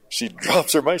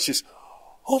drops her mic. She's,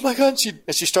 oh my God!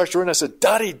 And she starts to run. I said,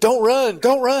 Dottie, don't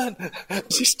run!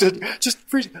 She stood just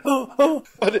freezing. Oh!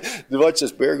 To watch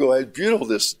this bear go, it's beautiful.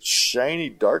 This shiny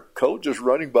dark coat just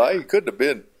running by. He couldn't have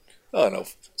been,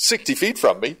 60 feet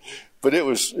from me, but it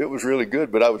was really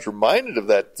good. But I was reminded of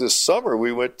that this summer.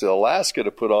 We went to Alaska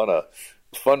to put on a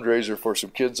fundraiser for some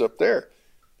kids up there.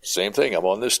 Same thing. I'm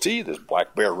on this tee. This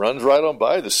black bear runs right on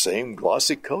by, the same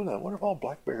glossy coat. I wonder if all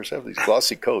black bears have these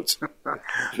glossy coats.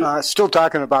 Still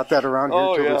talking about that around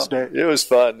here to this day. It was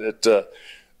fun.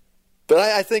 But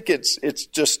I think it's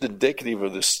just indicative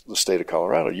of the state of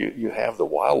Colorado. You have the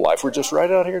wildlife. We're just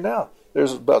right out here now.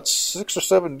 There's about 6 or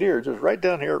 7 deer just right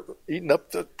down here eating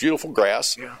up the beautiful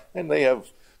grass. Yeah. And they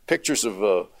have pictures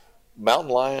of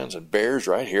mountain lions and bears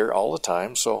right here all the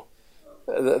time. So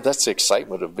that's the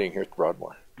excitement of being here at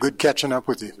Broadmoor. Good catching up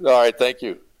with you. All right, thank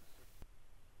you.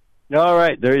 All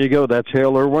right, there you go. That's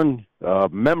Hale Irwin,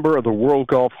 member of the World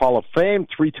Golf Hall of Fame,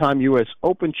 3-time U.S.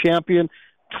 Open champion,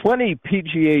 20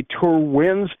 PGA Tour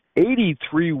wins,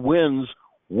 83 wins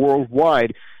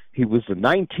worldwide. He was the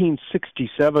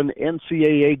 1967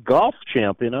 NCAA golf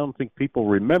champion. I don't think people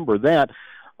remember that.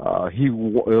 He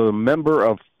was a member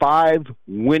of 5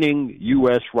 winning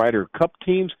U.S. Ryder Cup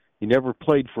teams. He never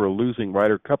played for a losing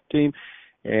Ryder Cup team.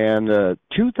 And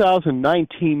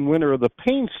 2019 winner of the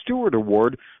Payne Stewart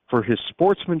Award for his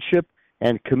sportsmanship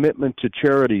and commitment to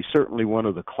charity. Certainly one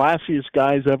of the classiest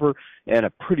guys ever and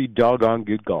a pretty doggone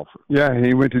good golfer. Yeah,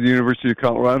 he went to the University of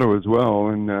Colorado as well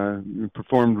and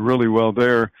performed really well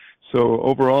there. So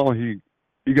overall, he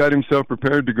got himself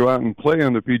prepared to go out and play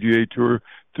on the PGA Tour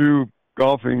through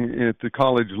golfing at the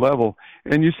college level.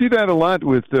 And you see that a lot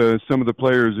with some of the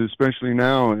players, especially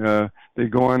now. They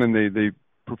go on and they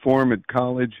perform at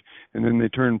college, and then they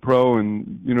turn pro,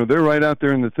 and they're right out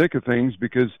there in the thick of things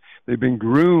because they've been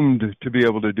groomed to be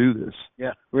able to do this.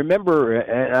 Yeah, remember,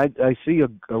 and I see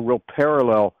a real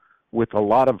parallel with a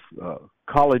lot of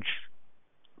college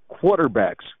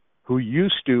quarterbacks who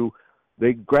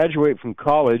they graduate from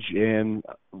college, and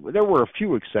there were a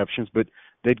few exceptions, but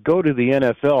they'd go to the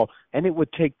NFL, and it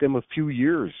would take them a few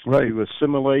years to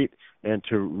assimilate and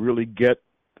to really get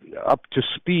up to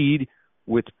speed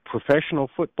with professional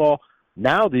football.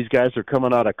 now these guys are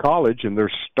coming out of college and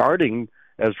they're starting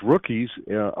as rookies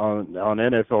on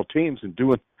NFL teams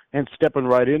and stepping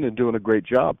right in and doing a great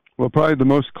job. Well, probably the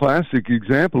most classic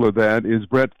example of that is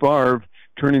Brett Favre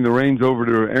turning the reins over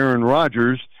to Aaron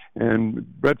Rodgers. And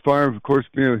Brett Favre, of course,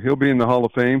 he'll be in the Hall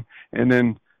of Fame. And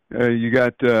then you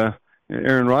got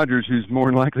Aaron Rodgers, who's more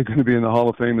than likely going to be in the Hall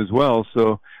of Fame as well.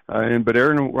 So, but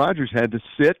Aaron Rodgers had to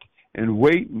sit and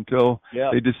wait until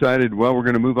they decided, well, we're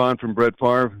going to move on from Brett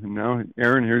Favre. And now,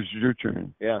 Aaron, here's your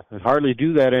turn. Yeah, they hardly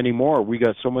do that anymore. We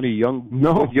got so many young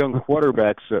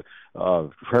quarterbacks.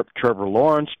 Trevor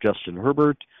Lawrence, Justin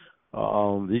Herbert.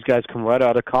 These guys come right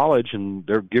out of college, and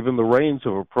they're given the reins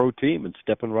of a pro team and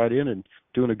stepping right in and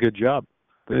doing a good job.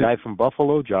 The guy from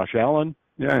Buffalo, Josh Allen.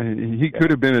 Yeah, he could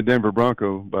have been a Denver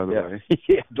Bronco, by the way.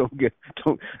 Yeah, don't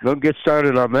get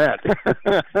started on that.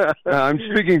 I'm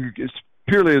speaking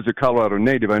purely as a Colorado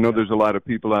native. I know there's a lot of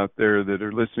people out there that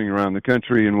are listening around the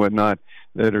country and whatnot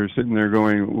that are sitting there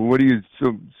going, "What are you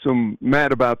so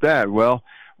mad about that?" Well,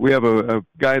 we have a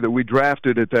guy that we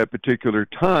drafted at that particular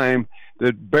time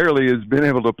that barely has been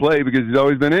able to play because he's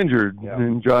always been injured. Yeah.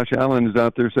 And Josh Allen is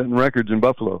out there setting records in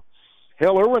Buffalo.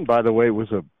 Hale Irwin, by the way,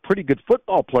 was a pretty good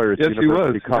football player at the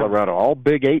University of Colorado. All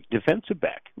Big 8 defensive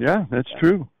back. Yeah, that's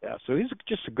true. Yeah, so he's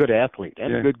just a good athlete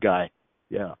and a good guy.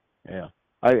 Yeah.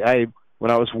 I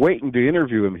when I was waiting to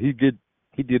interview him, he did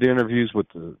interviews with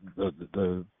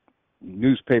the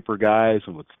newspaper guys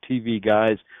and with the TV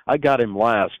guys. I got him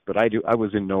last, but I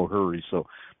was in no hurry.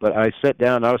 But I sat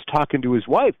down. I was talking to his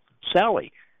wife,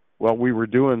 Sally, while he was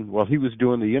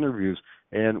doing the interviews.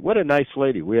 And what a nice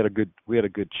lady. We had a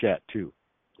good chat too.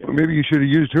 Well, maybe you should have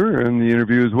used her in the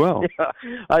interview as well. Yeah,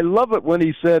 I love it when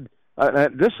he said,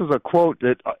 this is a quote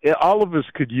that all of us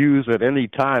could use at any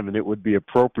time, and it would be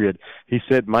appropriate. He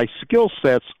said, "My skill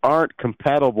sets aren't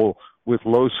compatible with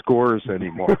low scores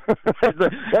anymore."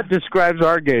 That describes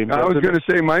our game. I was going to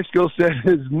say my skill set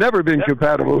has never been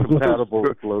compatible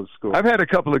with low scores. I've had a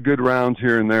couple of good rounds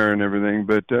here and there and everything,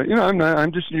 but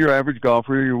I'm just your average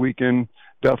golfer, your weekend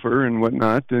duffer and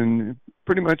whatnot, and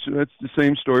pretty much that's the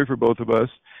same story for both of us.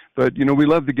 But we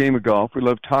love the game of golf. We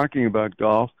love talking about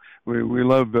golf. We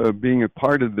love being a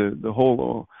part of the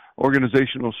whole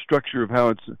organizational structure of how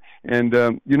it's. And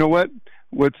you know what?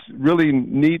 What's really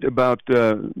neat about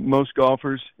most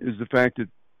golfers is the fact that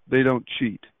they don't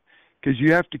cheat, because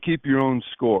you have to keep your own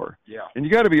score. Yeah. And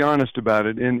you got to be honest about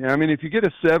it. And I mean, if you get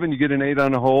a 7, you get an 8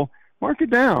 on a hole, mark it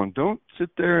down. Don't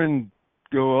sit there and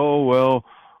go,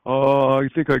 I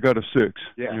think I got a 6.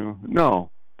 Yeah. No,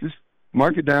 just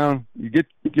mark it down. You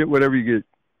get whatever you get.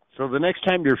 So the next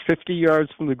time you're 50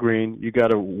 yards from the green, you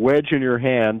got a wedge in your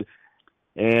hand,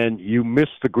 and you miss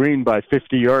the green by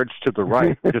 50 yards to the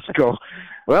right. Just go,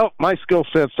 well, my skill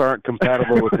sets aren't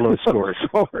compatible with low scores.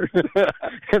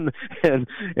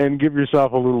 and give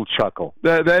yourself a little chuckle.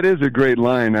 That is a great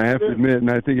line, I have to admit,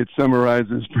 and I think it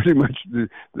summarizes pretty much the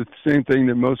same thing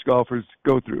that most golfers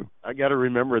go through. I got to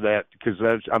remember that, because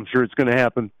I'm sure it's going to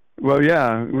happen. Well,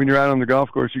 yeah, when you're out on the golf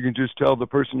course, you can just tell the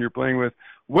person you're playing with,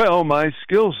 well, my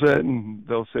skill set, and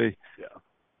they'll say,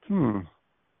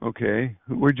 okay,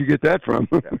 where'd you get that from?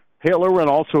 Hale Irwin,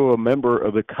 also a member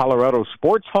of the Colorado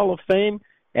Sports Hall of Fame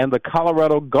and the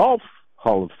Colorado Golf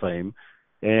Hall of Fame.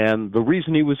 And the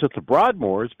reason he was at the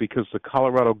Broadmoor is because the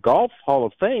Colorado Golf Hall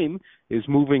of Fame is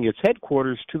moving its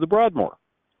headquarters to the Broadmoor.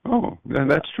 Oh,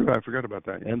 that's true. I forgot about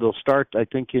that. And they'll start, I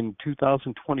think, in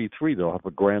 2023. They'll have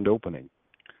a grand opening.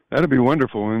 That'd be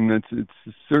wonderful, and it's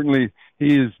certainly,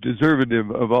 he is deserving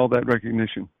of all that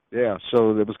recognition. Yeah,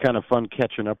 so it was kind of fun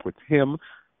catching up with him,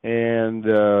 and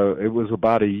it was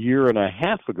about a year and a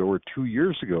half ago or 2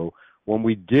 years ago when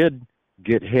we did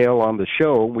get Hale on the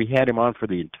show. We had him on for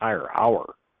the entire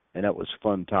hour, and that was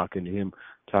fun talking to him.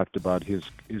 Talked about his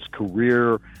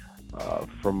career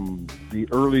from the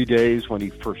early days when he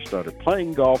first started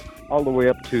playing golf all the way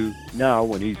up to now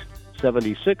when he's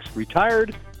 76,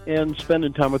 retired, and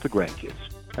spending time with the grandkids.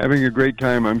 Having a great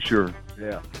time, I'm sure.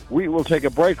 Yeah. We will take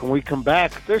a break. When we come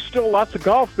back, there's still lots of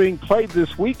golf being played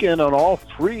this weekend on all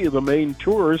 3 of the main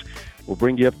tours. We'll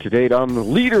bring you up to date on the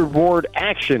leaderboard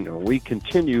action. We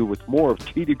continue with more of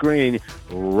Tee to Green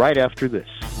right after this.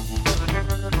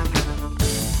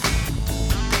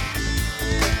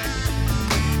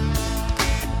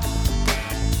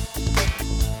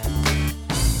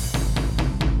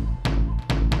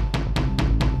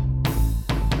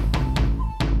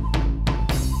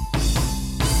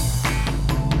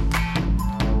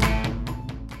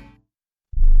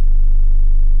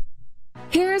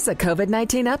 Here's a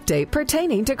COVID-19 update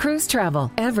pertaining to cruise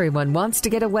travel. Everyone wants to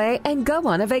get away and go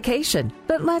on a vacation.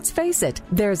 But let's face it,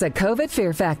 there's a COVID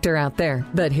fear factor out there.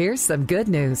 But here's some good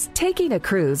news. Taking a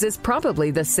cruise is probably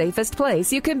the safest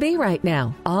place you can be right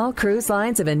now. All cruise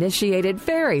lines have initiated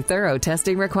very thorough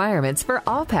testing requirements for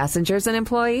all passengers and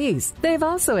employees. They've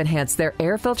also enhanced their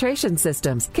air filtration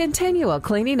systems, continual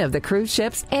cleaning of the cruise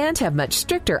ships, and have much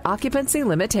stricter occupancy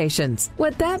limitations.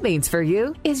 What that means for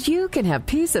you is you can have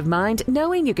peace of mind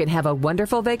knowing you can have a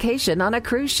wonderful vacation on a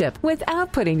cruise ship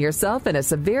without putting yourself in a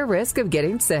severe risk of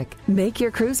getting sick. Make your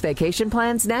cruise vacation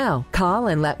plans now. Call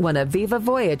and let one of Viva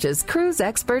Voyage's cruise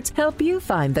experts help you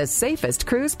find the safest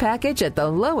cruise package at the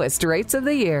lowest rates of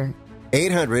the year.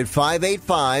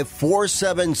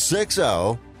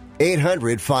 800-585-4760.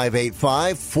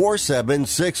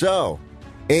 800-585-4760.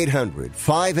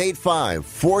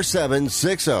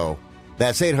 800-585-4760.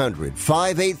 That's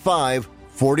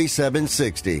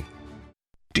 800-585-4760.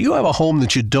 Do you have a home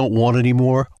that you don't want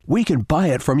anymore? We can buy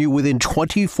it from you within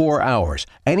 24 hours.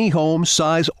 Any home,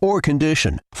 size, or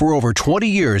condition. For over 20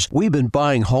 years, we've been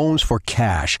buying homes for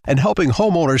cash and helping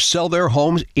homeowners sell their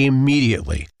homes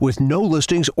immediately with no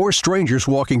listings or strangers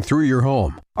walking through your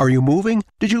home. Are you moving?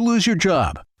 Did you lose your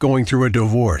job? Going through a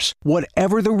divorce?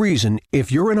 Whatever the reason,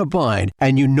 if you're in a bind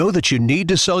and you know that you need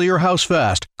to sell your house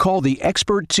fast, call the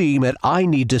expert team at I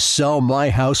Need to Sell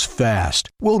My House Fast.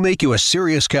 We'll make you a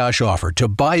serious cash offer to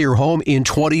buy your home in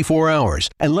 24 hours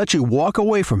and let you walk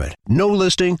away from it. No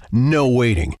listing, no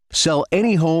waiting. Sell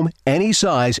any home, any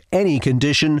size, any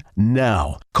condition,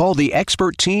 now. Call the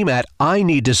expert team at I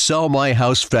Need to Sell My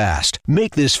House Fast.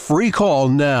 Make this free call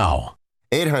now.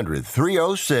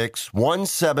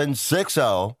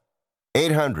 800-306-1760.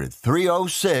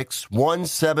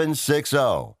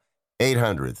 800-306-1760.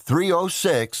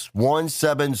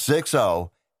 800-306-1760.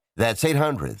 That's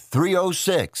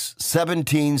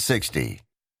 800-306-1760.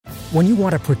 When you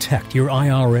want to protect your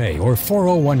IRA or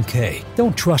 401k,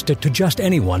 don't trust it to just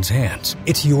anyone's hands.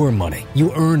 It's your money.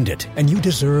 You earned it, and you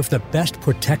deserve the best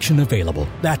protection available.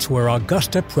 That's where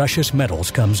Augusta Precious Metals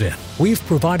comes in. We've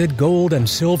provided gold and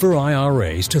silver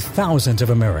IRAs to thousands of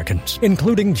Americans,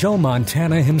 including Joe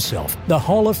Montana himself, the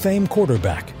Hall of Fame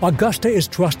quarterback. Augusta is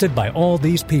trusted by all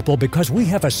these people because we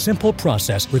have a simple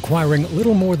process requiring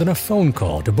little more than a phone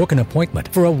call to book an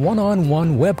appointment for a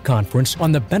one-on-one web conference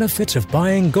on the benefits of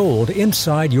buying gold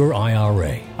inside your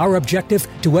IRA. Our objective,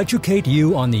 to educate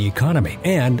you on the economy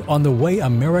and on the way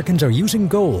Americans are using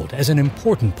gold as an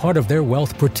important part of their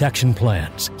wealth protection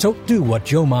plans. So do what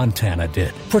Joe Montana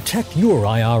did. Protect your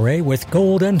IRA with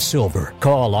gold and silver.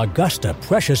 Call Augusta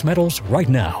Precious Metals right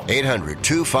now.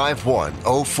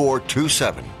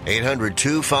 800-251-0427.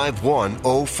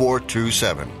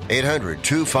 800-251-0427.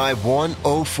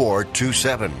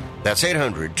 800-251-0427. That's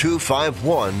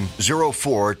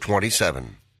 800-251-0427.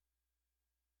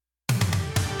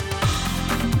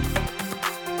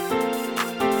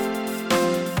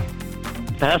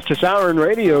 Fastest hour in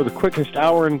radio, the quickest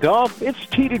hour in golf. It's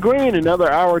Tee to Green,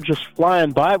 another hour just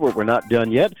flying by, but we're not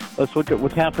done yet. Let's look at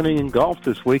what's happening in golf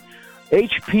this week.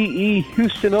 HPE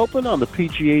Houston Open on the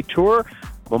PGA Tour.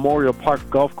 Memorial Park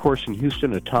Golf Course in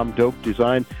Houston, a Tom Doak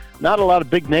design. Not a lot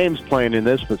of big names playing in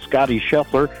this, but Scotty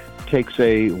Scheffler takes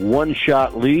a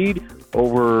one-shot lead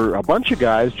over a bunch of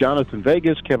guys. Jonathan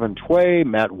Vegas, Kevin Tway,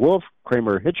 Matt Wolff,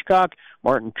 Kramer Hitchcock,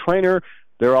 Martin Traynor.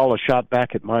 They're all a shot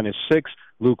back at -6.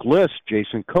 Luke List,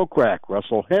 Jason Kokrak,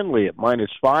 Russell Henley at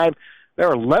 -5. There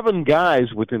are 11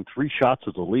 guys within 3 shots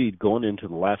of the lead going into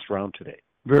the last round today.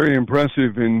 Very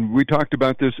impressive, and we talked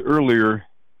about this earlier.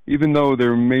 Even though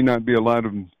there may not be a lot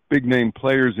of big-name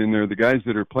players in there, the guys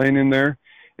that are playing in there,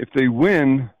 if they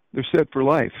win, they're set for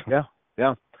life. Yeah.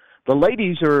 The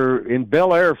ladies are in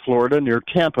Bel Air, Florida, near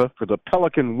Tampa for the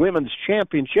Pelican Women's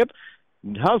Championship.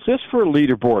 How's this for a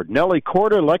leaderboard? Nelly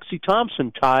Korda, Lexi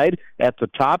Thompson tied at the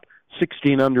top,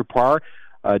 16 under par.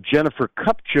 Jennifer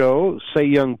Kupcho,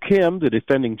 Se-Young Kim, the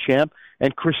defending champ,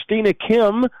 and Christina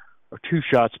Kim are 2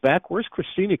 shots back. Where's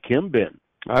Christina Kim been?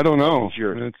 I don't know.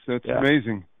 That's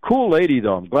amazing. Cool lady,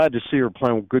 though. I'm glad to see her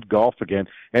playing good golf again.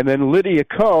 And then Lydia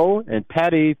Ko and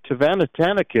Patty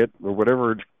Tavanatanakit, or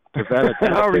whatever,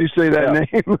 however you say that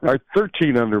name, are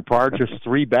 13 under par, just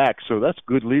 3 back. So that's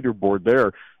good leaderboard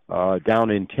there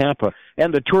down in Tampa.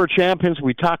 And the Tour Champions,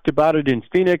 we talked about it in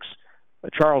Phoenix.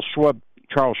 Charles Schwab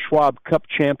Cup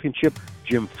Championship.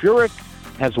 Jim Furyk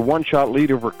has a 1-shot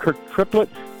lead over Kirk Triplett.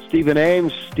 Stephen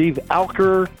Ames, Steve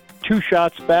Alker, 2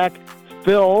 shots back.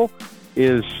 Phil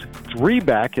is 3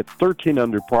 back at 13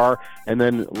 under par. And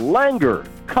then Langer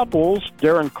couples,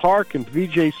 Darren Clark and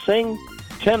Vijay Singh,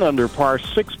 10 under par,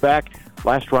 6 back.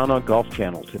 Last round on Golf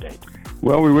Channel today.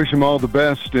 Well, we wish him all the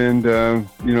best, and,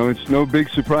 it's no big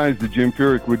surprise that Jim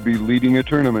Furyk would be leading a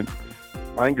tournament.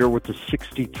 Langer with the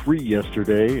 63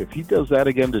 yesterday. If he does that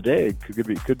again today, it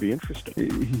could be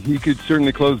interesting. He could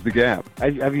certainly close the gap.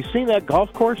 Have you seen that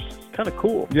golf course? It's kind of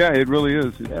cool. Yeah, it really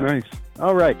is. It's nice.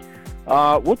 All right.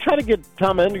 We'll try to get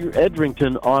Tom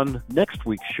Edrington on next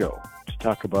week's show to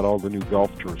talk about all the new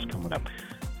golf tours coming up.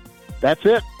 That's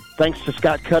it. Thanks to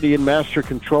Scott Cuddy in Master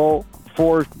Control.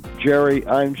 For Jerry,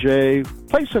 I'm Jay.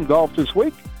 Play some golf this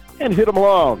week and hit 'em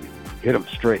long. Hit 'em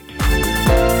straight.